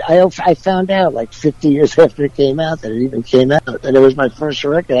I found out like 50 years after it came out that it even came out, and it was my first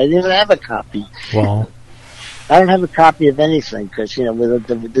record. I didn't even have a copy. Wow. I don't have a copy of anything because, you know, with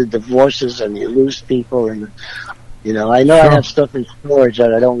the divorces and you lose people, and you know, I know I have stuff in storage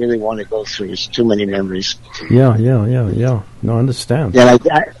that I don't really want to go through. It's too many memories. Yeah. No, I understand.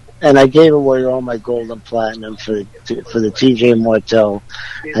 And I gave away all my gold and platinum for the TJ Martell,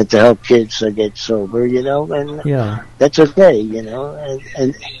 and to help kids get sober, you know, and that's okay, you know,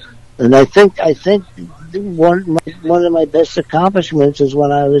 and I think one of my best accomplishments is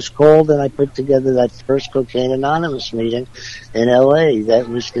when I was called and I put together that first Cocaine Anonymous meeting in L.A. That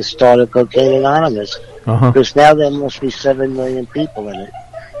was the start of Cocaine Anonymous. Because now there must be 7 million people in it.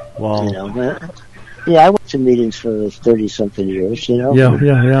 Wow. You know, I went to meetings for 30-something years, you know.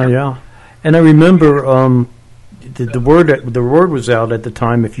 Yeah. And I remember the word was out at the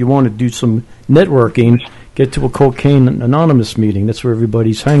time. If you want to do some networking, get to a Cocaine Anonymous meeting. That's where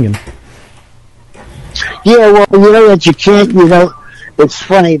everybody's hanging. Yeah, well, you know what, you can't, you know, it's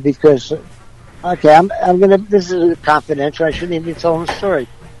funny because, okay, I'm gonna, this is confidential, I shouldn't even be telling the story,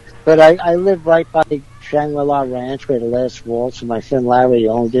 but I live right by Shangri-La Ranch where the last waltz, and my friend Larry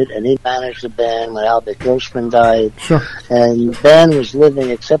owned it, and he managed the band when Albert Grossman died. Sure. And the band was living,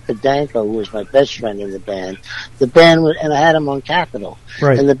 except for Danko, who was my best friend in the band. The band was, and I had him on Capitol.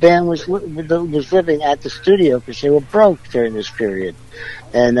 Right. And the band was living at the studio because they were broke during this period.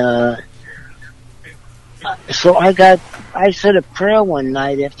 And, so I said a prayer one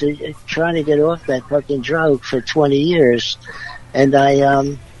night after trying to get off that fucking drug for 20 years, and I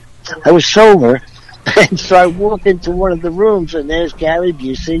was sober, and so I walk into one of the rooms, and there's Gary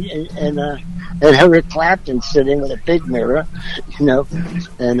Busey and Eric Clapton sitting with a big mirror, you know,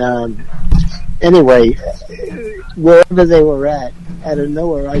 and anyway, wherever they were at, out of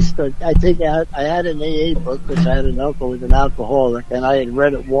nowhere, I had an AA book because I had an uncle who was an alcoholic, and I had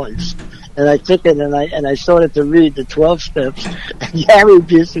read it once. And I took it and I started to read the 12 steps. And Gary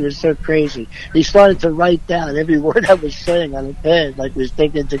Busey was so crazy. He started to write down every word I was saying on a pad, like he was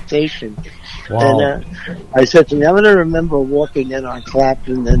taking dictation. Wow. And I said to me, I'm going to remember walking in on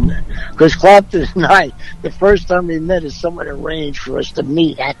Clapton, because Clapton and I, the first time we met is someone arranged for us to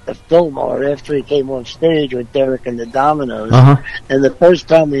meet at the Fillmore after he came on stage with Derek and the Dominoes. And the first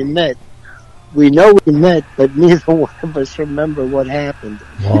time we met, we know we met, but neither one of us remember what happened.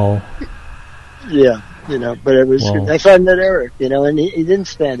 Wow. Yeah, you know, but it was, that's how I met Eric, you know, and he didn't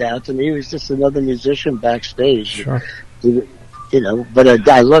stand out to me. He was just another musician backstage. Sure. You know, but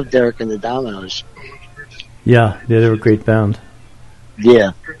I love Derek and the Dominoes. Yeah, they were a great band.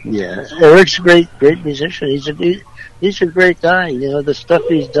 Yeah. Eric's a great musician. He's a great guy. You know, the stuff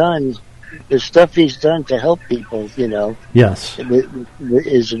he's done to help people, you know. Yes.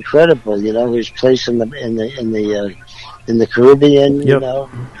 Is incredible. You know, his place in the Caribbean. You know.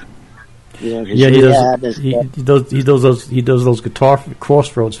 You know, he does those Guitar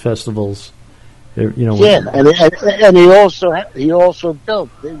Crossroads festivals. You know. Yeah, and he also built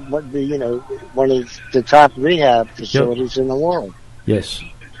one of the top rehab facilities in the world. Yes.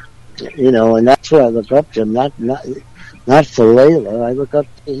 You know, and that's why I look up to him. Not for Layla. I look up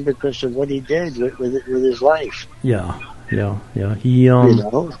to him because of what he did with his life. Yeah. He You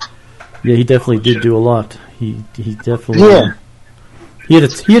know. he definitely did do a lot. He definitely. Yeah. He had a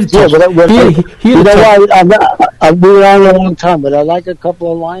tough. I've been around a long time, but I like a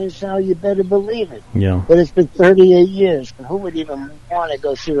couple of lines now. You better believe it. Yeah. But it's been 38 years. Who would even want to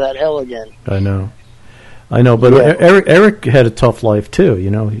go through that hell again? I know. But Eric had a tough life too. You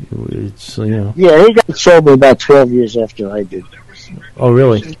know, it's Yeah, he got sober about 12 years after I did. Oh,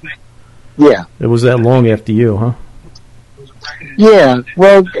 really? Yeah. It was that long after you, huh? Yeah,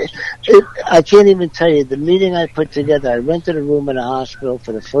 well, I can't even tell you. The meeting I put together, I rented a room in a hospital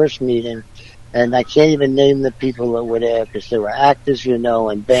for the first meeting, and I can't even name the people that were there because they were actors,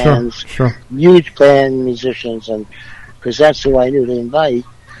 and bands, Sure. huge band musicians, and because that's who I knew to invite.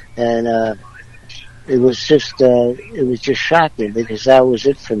 And it was just shocking because that was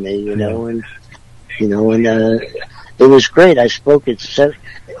it for me, you know, and it was great. I spoke at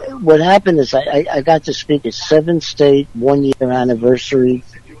what happened is I got to speak at 7 state 1 year anniversary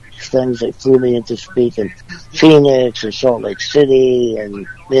things. They flew me in to speak in Phoenix and Salt Lake City and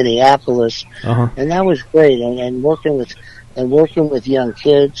Minneapolis, and that was great. And working with young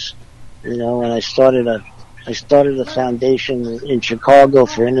kids, and I started a foundation in Chicago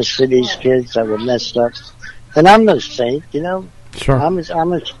for inner cities kids that were messed up. And I'm no saint, Sure. I'm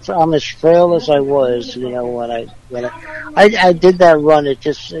as frail as I was, when I did that run. It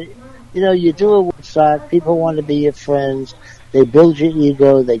just, you do it with Woodstock. People want to be your friends. They build your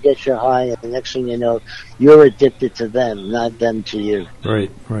ego. They get you high, and the next thing you know, you're addicted to them, not them to you. Right.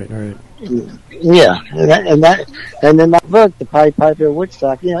 Yeah, and then my book, The Pied Piper of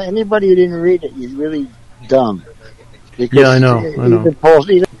Woodstock. Anybody who didn't read it, you're really dumb. Because yeah, I know. Even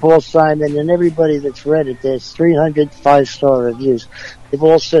Paul Simon and everybody that's read it, there's 300 5-star reviews. They've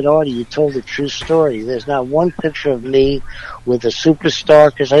all said, Artie, you told a true story. There's not one picture of me with a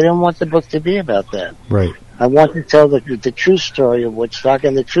superstar because I didn't want the book to be about that. Right. I want to tell the true story of Woodstock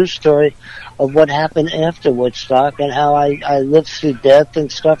and the true story of what happened after Woodstock and how I lived through death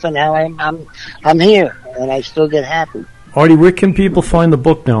and stuff and how I'm here and I still get happy. Artie, where can people find the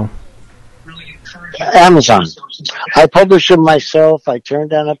book now? Amazon. I publish them myself. I turned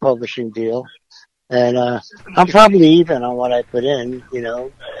down a publishing deal. And I'm probably even on what I put in,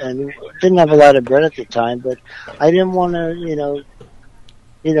 and didn't have a lot of bread at the time, but I didn't want to,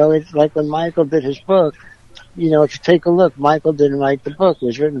 it's like when Michael did his book, if you take a look, Michael didn't write the book. It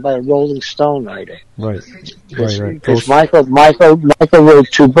was written by a Rolling Stone writer. Right. Because Michael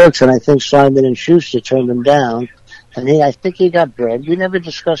wrote 2 books, and I think Simon and Schuster turned them down. And I think he got bread. We never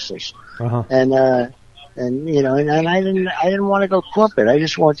discussed this. And I didn't want to go corporate. I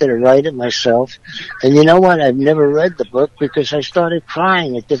just wanted to write it myself. And you know what? I've never read the book because I started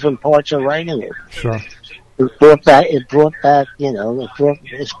crying at different parts of writing it. Sure. It brought back,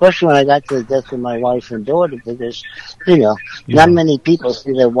 especially when I got to the death of my wife and daughter, because, not many people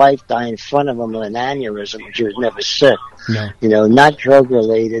see their wife die in front of them with an aneurysm, and she was never sick. No. Not drug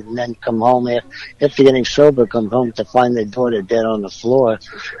related, and then come home after getting sober, come home to find their daughter dead on the floor.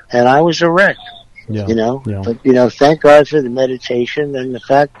 And I was a wreck. Yeah. Yeah. But, thank God for the meditation and the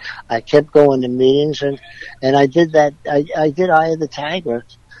fact I kept going to meetings and I did that. I did Eye of the Tiger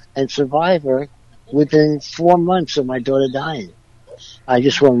and Survivor within 4 months of my daughter dying. I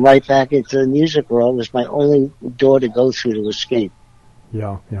just went right back into the music world. It was my only door to go through to escape.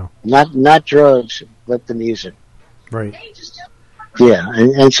 Yeah. Not drugs, but the music. Right. Yeah,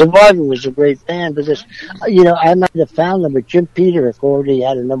 and Survivor was a great band because, I might have found them, but Jim Peterick already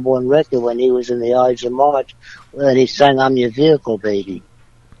had a #1 record when he was in the Ides of March, and he sang "I'm Your Vehicle, Baby."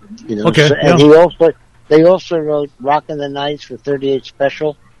 Okay. And they also wrote "Rockin' the Nights" for 38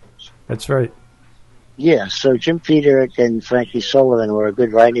 Special. That's right. Yeah, so Jim Peterick and Frankie Sullivan were a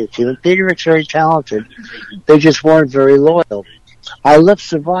good writing team, and Peterick's very talented. They just weren't very loyal. I left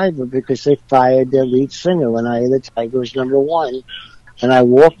Survivor because they fired their lead singer when Eye of the Tiger was #1. And I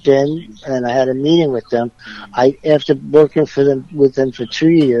walked in and I had a meeting with them. After working with them for 2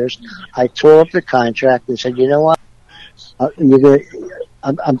 years, I tore up the contract and said, you know what?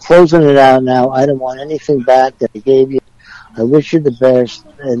 I'm closing it out now. I don't want anything back that I gave you. I wish you the best.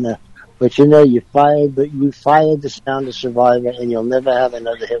 But you fired the sound of Survivor and you'll never have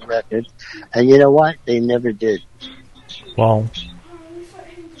another hit record. And you know what? They never did. Wow.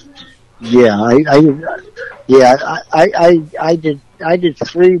 Yeah, I did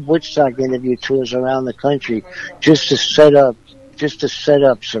 3 Woodstock interview tours around the country just to set up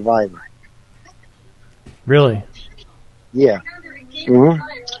Survivor. Really? Yeah.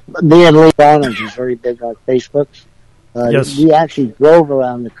 Me and Lee Barnes, who's very big on Facebook. Yes. We actually drove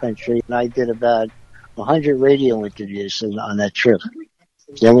around the country, and I did about 100 radio interviews on that trip.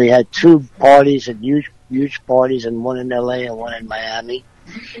 Then we had 2 parties, and huge parties, and one in L.A. and one in Miami.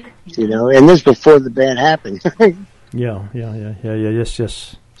 You know, and this before the band happened. Yeah,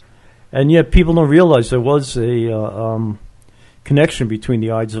 yes. And yet people don't realize there was a connection between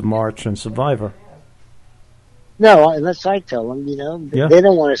the Ides of March and Survivor. No, unless I tell them, you know. Yeah. They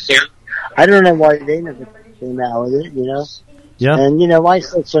don't want to say it. I don't know why they never came out with it, you know. Yeah. And, you know, I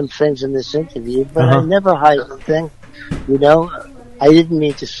said some things in this interview, but I never hide anything, you know. I didn't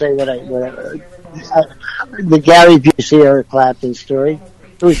mean to say the Gary Busey, Eric Clapton story.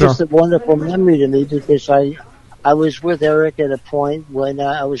 It was just a wonderful memory to me because I was with Eric at a point when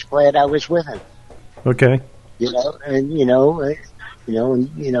I was glad I was with him. Okay. You know, and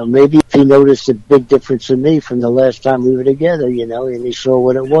maybe if he noticed a big difference in me from the last time we were together, you know, and he saw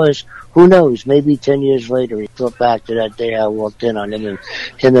what it was. Who knows? Maybe 10 years later he thought back to that day I walked in on him and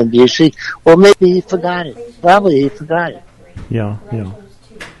Busey, or maybe he forgot it. Probably he forgot it. Yeah.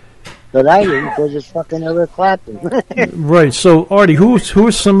 But I didn't because it's fucking Eric Clapton. Right. So, Artie, who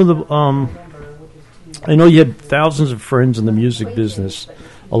are some of the? I know you had thousands of friends in the music business,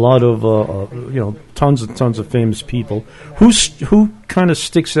 a lot of tons and tons of famous people. Who kind of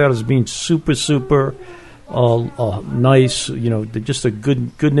sticks out as being super nice? You know, just a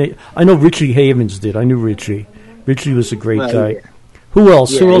good name. I know Richie Havens did. I knew Richie. Richie was a great guy. Yeah. Who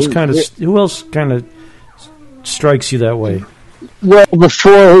else? Yeah, who else kind of strikes you that way? Well,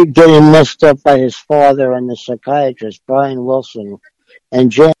 before getting messed up by his father and the psychiatrist, Brian Wilson,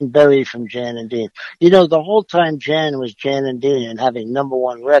 and Jan Berry from Jan and Dean. You know, the whole time Jan was Jan and Dean and having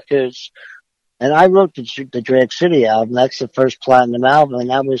 #1 records. And I wrote the Drag City album. That's the first platinum album, and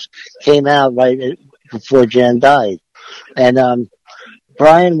that came out right before Jan died. And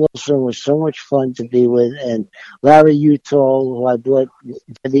Brian Wilson was so much fun to be with, and Larry Utall, who I brought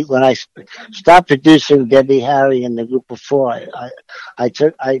Debbie, when I stopped producing Debbie Harry and the group before, I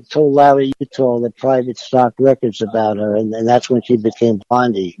told Larry Utall the Private Stock Records about her, and that's when she became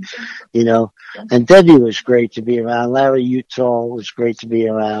Blondie, you know. And Debbie was great to be around. Larry Utall was great to be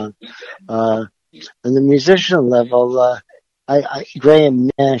around. On the musician level, Graham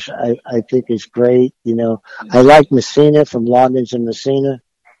Nash, I think is great. You know, I like Messina from Loggins and Messina.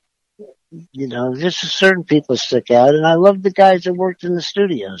 You know, just certain people stick out, and I love the guys that worked in the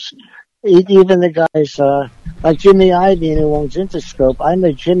studios. Even the guys like Jimmy Iovine, who owns Interscope. I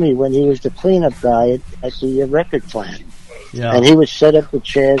met Jimmy when he was the cleanup guy at the record plant, and he would set up the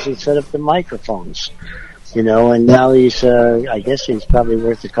chairs and set up the microphones. You know, and now he's, I guess he's probably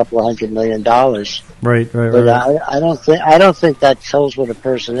worth $200 million. Right. But I don't think that tells what a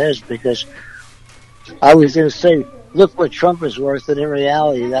person is, because I was going to say, look what Trump is worth, and in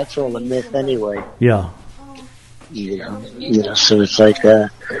reality, that's all a myth anyway. Yeah. You know, so it's like,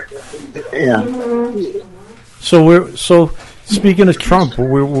 yeah. So speaking of Trump,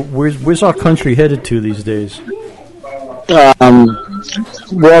 where's our country headed to these days?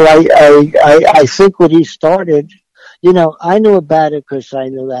 Well, I think what he started, you know, I knew about it because I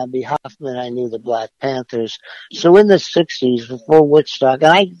knew Abby Hoffman, I knew the Black Panthers. So in the 60s, before Woodstock,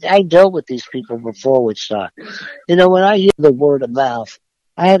 and I dealt with these people before Woodstock. You know, when I hear the word of mouth,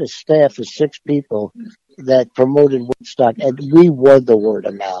 I had a staff of 6 people that promoted Woodstock, and we were the word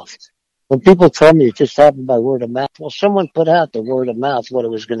of mouth. When people told me it just happened by word of mouth, well, someone put out the word of mouth what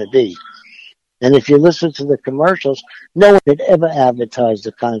it was going to be. And if you listen to the commercials, no one had ever advertised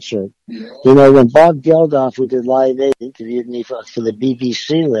the concert. You know, when Bob Geldof, who did Live Aid, interviewed me for the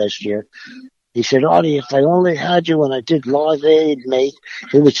BBC last year, he said, Artie, if I only had you when I did Live Aid, mate,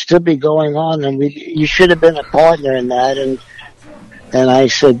 it would still be going on, and you should have been a partner in that. And I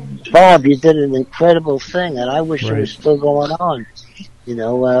said, Bob, you did an incredible thing, and I wish it was still going on. You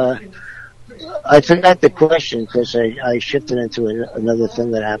know, I forgot the question because I shifted into another thing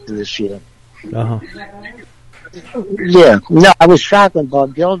that happened this year. Yeah, no, I was shocked when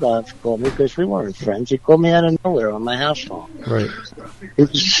Bob Geldof called me because we weren't friends. He called me out of nowhere on my house phone. Right.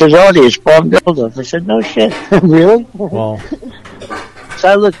 He said, Artie, it's Bob Geldof. I said, no shit. Really? Wow. So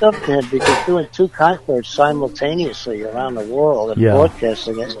I looked up to him because doing 2 concerts simultaneously around the world and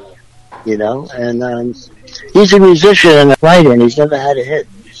broadcasting it, you know, and he's a musician and a writer, and he's never had a hit.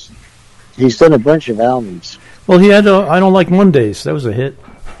 He's done a bunch of albums. Well, he had I Don't Like Mondays. That was a hit.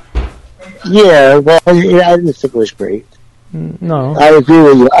 Yeah, well, I didn't think it was great. No, I agree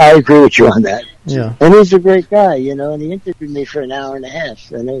with you on that. Yeah. And he's a great guy, you know, and he interviewed me for an hour and a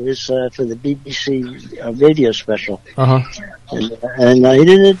half, and it was for the BBC radio special. Uh-huh. And he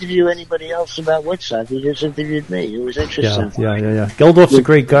didn't interview anybody else about Woodstock. He just interviewed me. It was interesting. Yeah. Geldof's a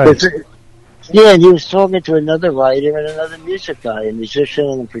great guy. Yeah, and he was talking to another writer and another music guy, a musician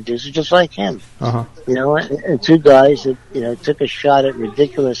and a producer, just like him. Uh-huh. You know, and two guys that, you know, took a shot at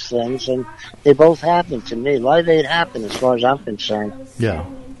ridiculous things, and they both happened to me. Live Aid happened as far as I'm concerned. Yeah.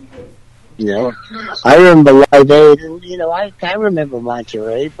 You know, I remember Live Aid, and, you know, I remember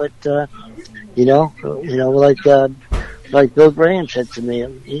Monterey, but, you know, like Bill Graham said to me,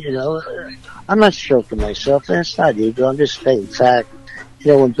 you know, I'm not stroking myself, and it's not ego, I'm just stating fact.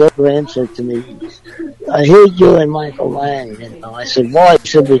 You know, when Bill Graham said to me, I heard you and Michael Lang, you know, I said, why? He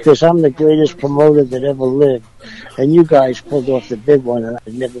said, because I'm the greatest promoter that ever lived, and you guys pulled off the big one, and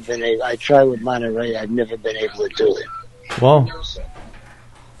I've never been able, I tried with Monterey, I've never been able to do it. Wow.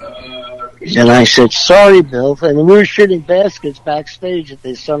 And I said, sorry, Bill. And we were shooting baskets backstage at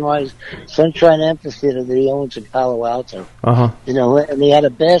the Sunshine Amphitheater that he owns in Palo Alto. Uh-huh. You know, and he had a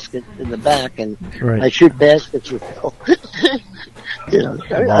basket in the back, and Right. I shoot baskets with Bill. You know,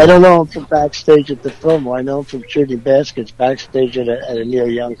 Wow. I don't know him from backstage at the Fillmore. I know him from shooting baskets backstage at a Neil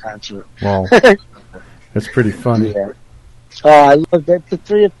Young concert. Wow. That's pretty funny. Yeah. Oh, I loved that. For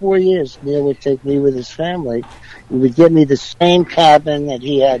 3 or 4 years, Neil would take me with his family. He would get me the same cabin that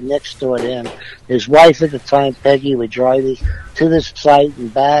he had next door to him. His wife at the time, Peggy, would drive me to the site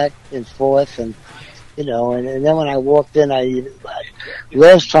and back and forth. And, you know, and then when I walked in,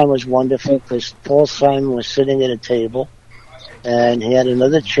 last time was wonderful because Paul Simon was sitting at a table. And he had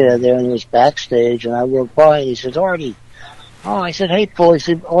another chair there, and he was backstage. And I walked by, and he said, Artie. Oh, I said, hey, Paul. He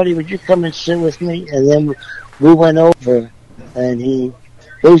said, Artie, would you come and sit with me? And then we went over, and he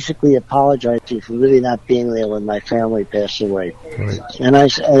basically apologized to me for really not being there when my family passed away. Right. And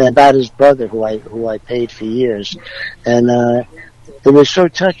about his brother, who I paid for years. And it was so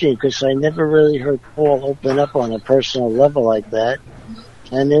touching because I never really heard Paul open up on a personal level like that.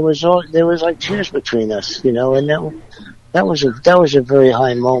 And there was like tears between us, you know, and that was a very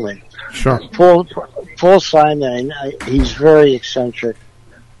high moment. Sure. Paul Simon, he's very eccentric.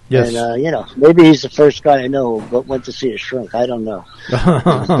 Yes. And, you know, maybe he's the first guy I know who went to see a shrink. I don't know.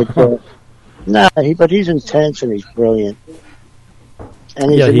 But he's intense and he's brilliant.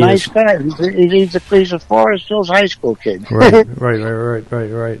 And he's a nice guy. He's a Forest Hills High School kid. Right.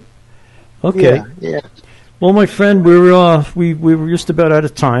 Okay. Yeah. Well, my friend, we were just about out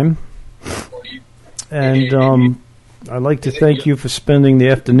of time. And I'd like to thank you for spending the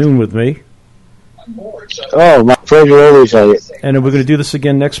afternoon with me. Oh, my pleasure always, Elliot. And are we going to do this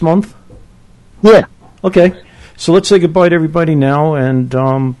again next month? Yeah. Okay. So let's say goodbye to everybody now, and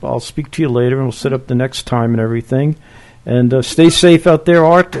I'll speak to you later, and we'll set up the next time and everything. And stay safe out there,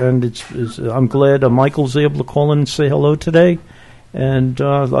 Art. And I'm glad Michael's able to call in and say hello today. And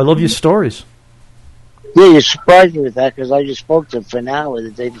I love your stories. Yeah, you surprised me with that because I just spoke to him for an hour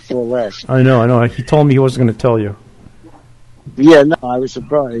the day before last. I know. He told me he wasn't going to tell you. Yeah, no, I was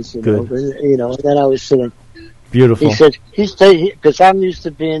surprised. Good. You know, and then I was sitting. Beautiful. He said because I'm used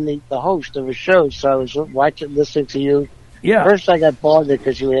to being the host of a show, so I was listening to you. Yeah. First, I got bothered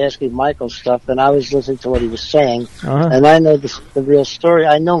because you were asking Michael stuff, and I was listening to what he was saying, Uh-huh. and I know the real story.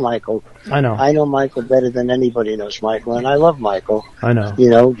 I know Michael. I know Michael better than anybody knows Michael, and I love Michael. I know. You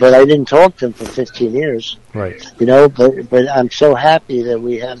know, but I didn't talk to him for 15 years. Right. You know, but I'm so happy that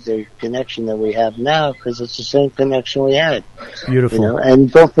we have the connection that we have now because it's the same connection we had. Beautiful. You know,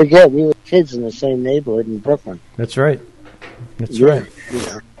 and don't forget, we were kids in the same neighborhood in Brooklyn. That's right. That's Yeah, right. you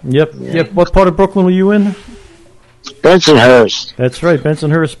know. Yep. What part of Brooklyn were you in? Bensonhurst. That's right,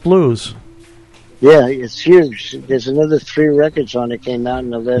 Bensonhurst Blues. Yeah, it's huge. There's another 3 records on it came out in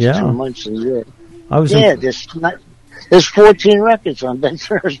the last 2 months in Europe. There's 14 records on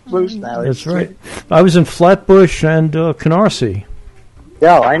Bensonhurst Blues now. That's right. I was in Flatbush and Canarsie.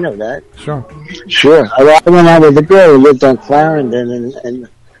 Yeah, I know that. Sure. I went out with a girl who lived on Clarendon, and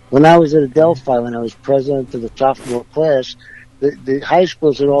when I was at Adelphi, when I was president of the sophomore class, the high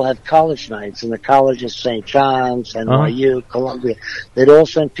schools would all have college nights, and the colleges, St. John's, NYU, Columbia, they'd all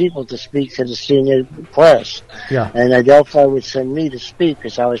send people to speak to the senior class. Yeah. And Adelphi would send me to speak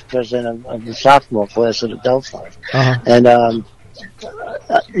because I was president of the sophomore class at Adelphi. Uh-huh. And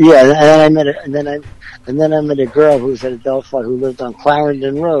and then I met a girl who was at Adelphi who lived on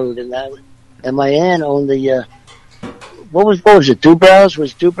Clarendon Road, and my aunt owned the. What was it? Dubrows?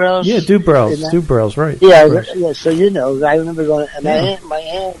 Was Dubrows? Yeah, Dubrows, right. Yeah, right. yeah. So you know, I remember going. And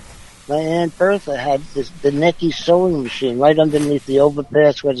my aunt Bertha had the Nicky sewing machine right underneath the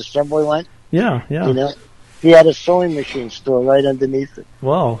overpass where the subway went. Yeah. You know, He had a sewing machine store right underneath it.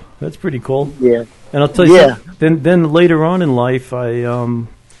 Wow, that's pretty cool. Yeah. And I'll tell you, then later on in life, I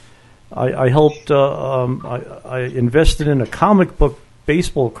helped. I invested in a comic book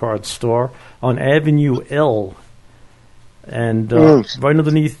baseball card store on Avenue L, and right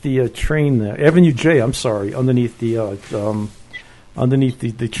underneath the train there, Avenue J. I'm sorry, underneath the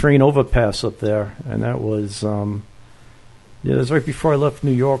train overpass up there, and that was that was right before I left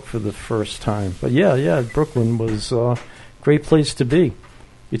New York for the first time. But yeah, Brooklyn was a great place to be.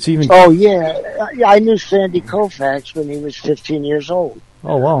 It's even. Oh yeah, I knew Sandy Koufax when he was 15 years old.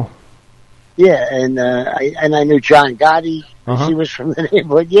 Oh wow. Yeah, and I knew John Gotti. He was from the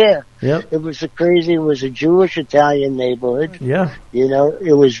neighborhood. Yeah. Yep. It was it was a Jewish Italian neighborhood. Yeah. You know,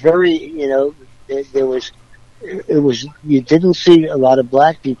 it was very. You know, there was. It was. You didn't see a lot of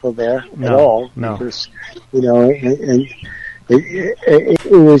black people there at all. No. Because, you know, and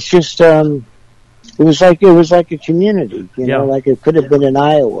it was just. It was like a community, you know, like it could have been in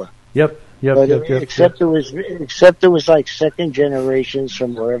Iowa. Yep. Except it was like second generations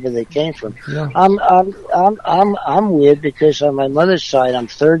from wherever they came from. Yeah. I'm weird because on my mother's side I'm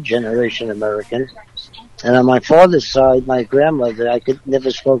third generation American, and on my father's side, my grandmother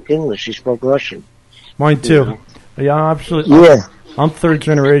never spoke English; she spoke Russian. Mine too. You know? Yeah, absolutely. Yeah. I'm third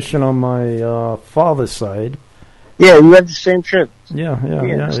generation on my father's side. Yeah, you had the same trip. Yeah.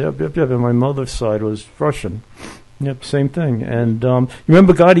 And my mother's side was Russian. Yep, same thing. And you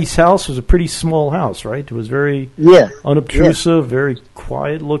remember Gotti's house was a pretty small house, right? It was very unobtrusive, very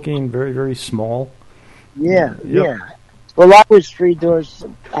quiet looking, very, very small. Yeah. Well, I was three doors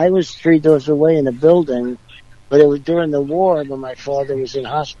away in a building, but it was during the war when my father was in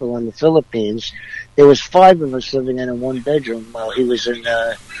hospital in the Philippines. There was 5 of us living in a 1-bedroom while he was in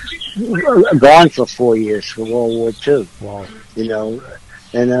gone for 4 years for World War II. Wow. You know,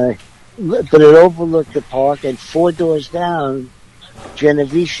 and but it overlooked the park, and 4 doors down,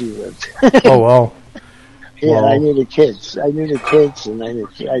 Genovese lived. Oh wow. Yeah, wow. I knew the kids, and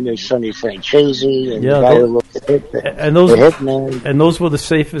I knew Sonny Francesi, and the guy who looked at it, the hitman. And those were the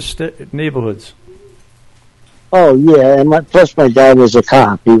safest neighborhoods. Oh yeah, and plus my dad was a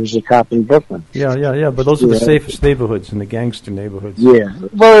cop. He was a cop in Brooklyn. Yeah. But those are the safest neighborhoods and the gangster neighborhoods. Yeah.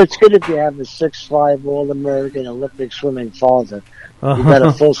 Well, it's good if you have a 6'5" All-American Olympic swimming father. You got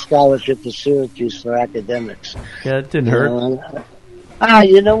a full scholarship to Syracuse for academics. Yeah, it didn't hurt.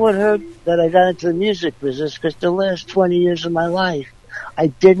 You know what hurt? That I got into the music business because the last 20 years of my life, I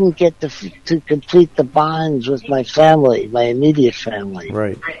didn't get to complete the bonds with my family, my immediate family.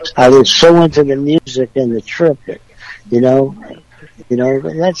 Right. I was so into the music and the trip, you know.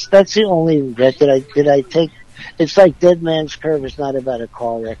 That's the only regret that I take. It's like Dead Man's Curve is not about a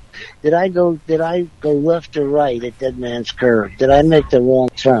car wreck. Did I go left or right at Dead Man's Curve? Did I make the wrong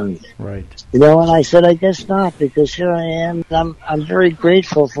turn? Right. You know, and I said, I guess not, because here I am, and I'm very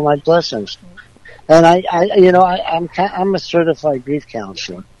grateful for my blessings. And I'm a certified grief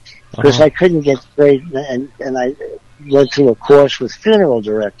counselor because I couldn't get straight, and I went through a course with funeral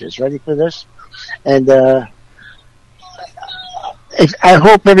directors. Ready for this? And I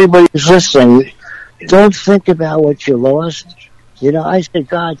hope everybody's listening. Don't think about what you lost. You know, I said,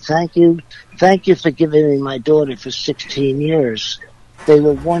 God, thank you for giving me my daughter for 16 years. They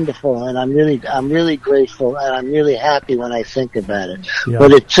were wonderful, and I'm really grateful, and I'm really happy when I think about it. Yeah.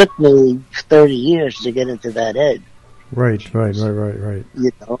 But it took me 30 years to get into that head. Right.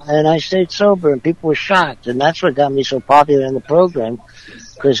 You know, and I stayed sober, and people were shocked, and that's what got me so popular in the program.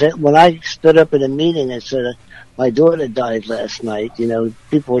 Because when I stood up in a meeting and said, my daughter died last night, you know,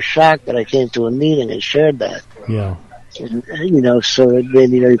 people were shocked that I came to a meeting and shared that. Yeah. And, you know, so it made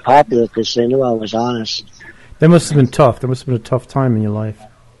me very popular because they knew I was honest. That must have been tough. That must have been a tough time in your life.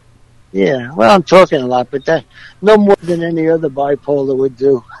 Yeah, well, I'm talking a lot, but that no more than any other bipolar would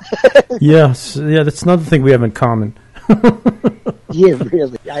do. Yes, that's another thing we have in common. Yeah,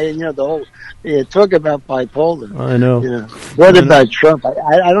 really. Talk about bipolar. I know. You know, what about Trump?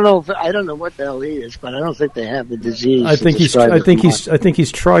 I don't know. I don't know what the hell he is, but I don't think they have the disease. I think he's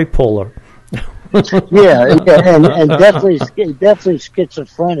tripolar. Yeah, and definitely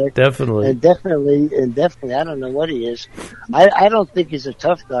schizophrenic. Definitely. And definitely, I don't know what he is. I don't think he's a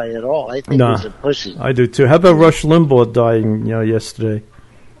tough guy at all. I think he's a pussy. I do too. How about Rush Limbaugh dying, yesterday?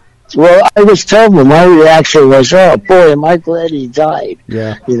 Well, I was telling him, my reaction was, oh boy, am I glad he died.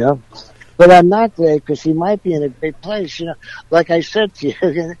 Yeah. You know? but I'm not there because he might be in a great place. Like I said to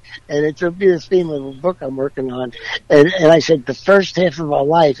you, and it'll be the theme of a book I'm working on. And I said the first half of our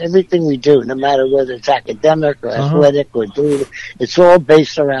life, everything we do, no matter whether it's academic or athletic or doing, it's all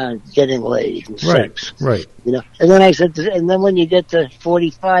based around getting laid and sex. Right. And then I said, and then when you get to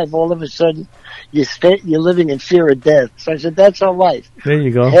 45, all of a sudden you're living in fear of death. So I said, that's our life. There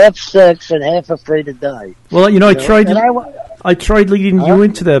you go. Half sex and half afraid to die. Well, I tried leading you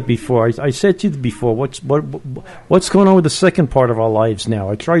into that before. I said to you before, what's going on with the second part of our lives now?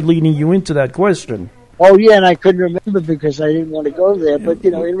 I tried leading you into that question. Oh, yeah, and I couldn't remember because I didn't want to go there. But,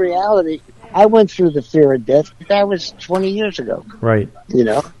 in reality, I went through the fear of death. But that was 20 years ago. Right.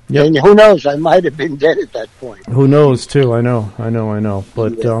 Yep. And who knows? I might have been dead at that point. Who knows, too? I know.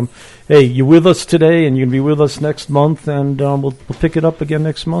 But, hey, you're with us today, and you're going to be with us next month, and we'll pick it up again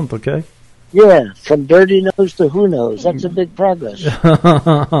next month, okay? Yeah, from dirty nose to who knows. That's a big progress.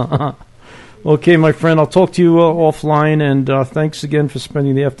 Okay, my friend, I'll talk to you offline, and thanks again for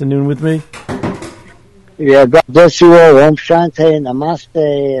spending the afternoon with me. Yeah, God bless you all. Om Shanti,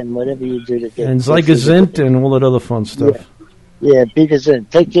 Namaste, and whatever you do to get. And Zeigazint and all that other fun stuff. Yeah, be gesund.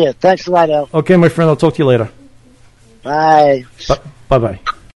 Take care. Thanks a lot, Al. Okay, my friend, I'll talk to you later. Bye. Bye-bye.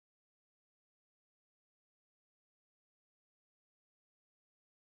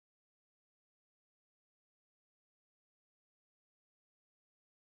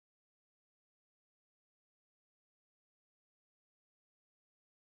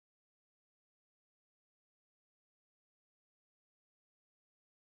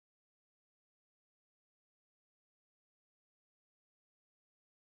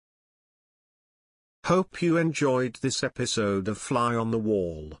 Hope you enjoyed this episode of Fly on the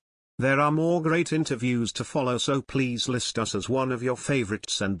Wall. There are more great interviews to follow, so please list us as one of your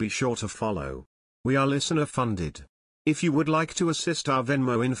favorites and be sure to follow. We are listener funded. If you would like to assist, our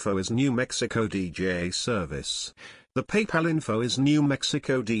Venmo info is New Mexico DJ Service. The PayPal info is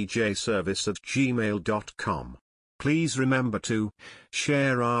newmexicodjservice@gmail.com. Please remember to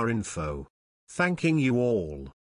share our info. Thanking you all.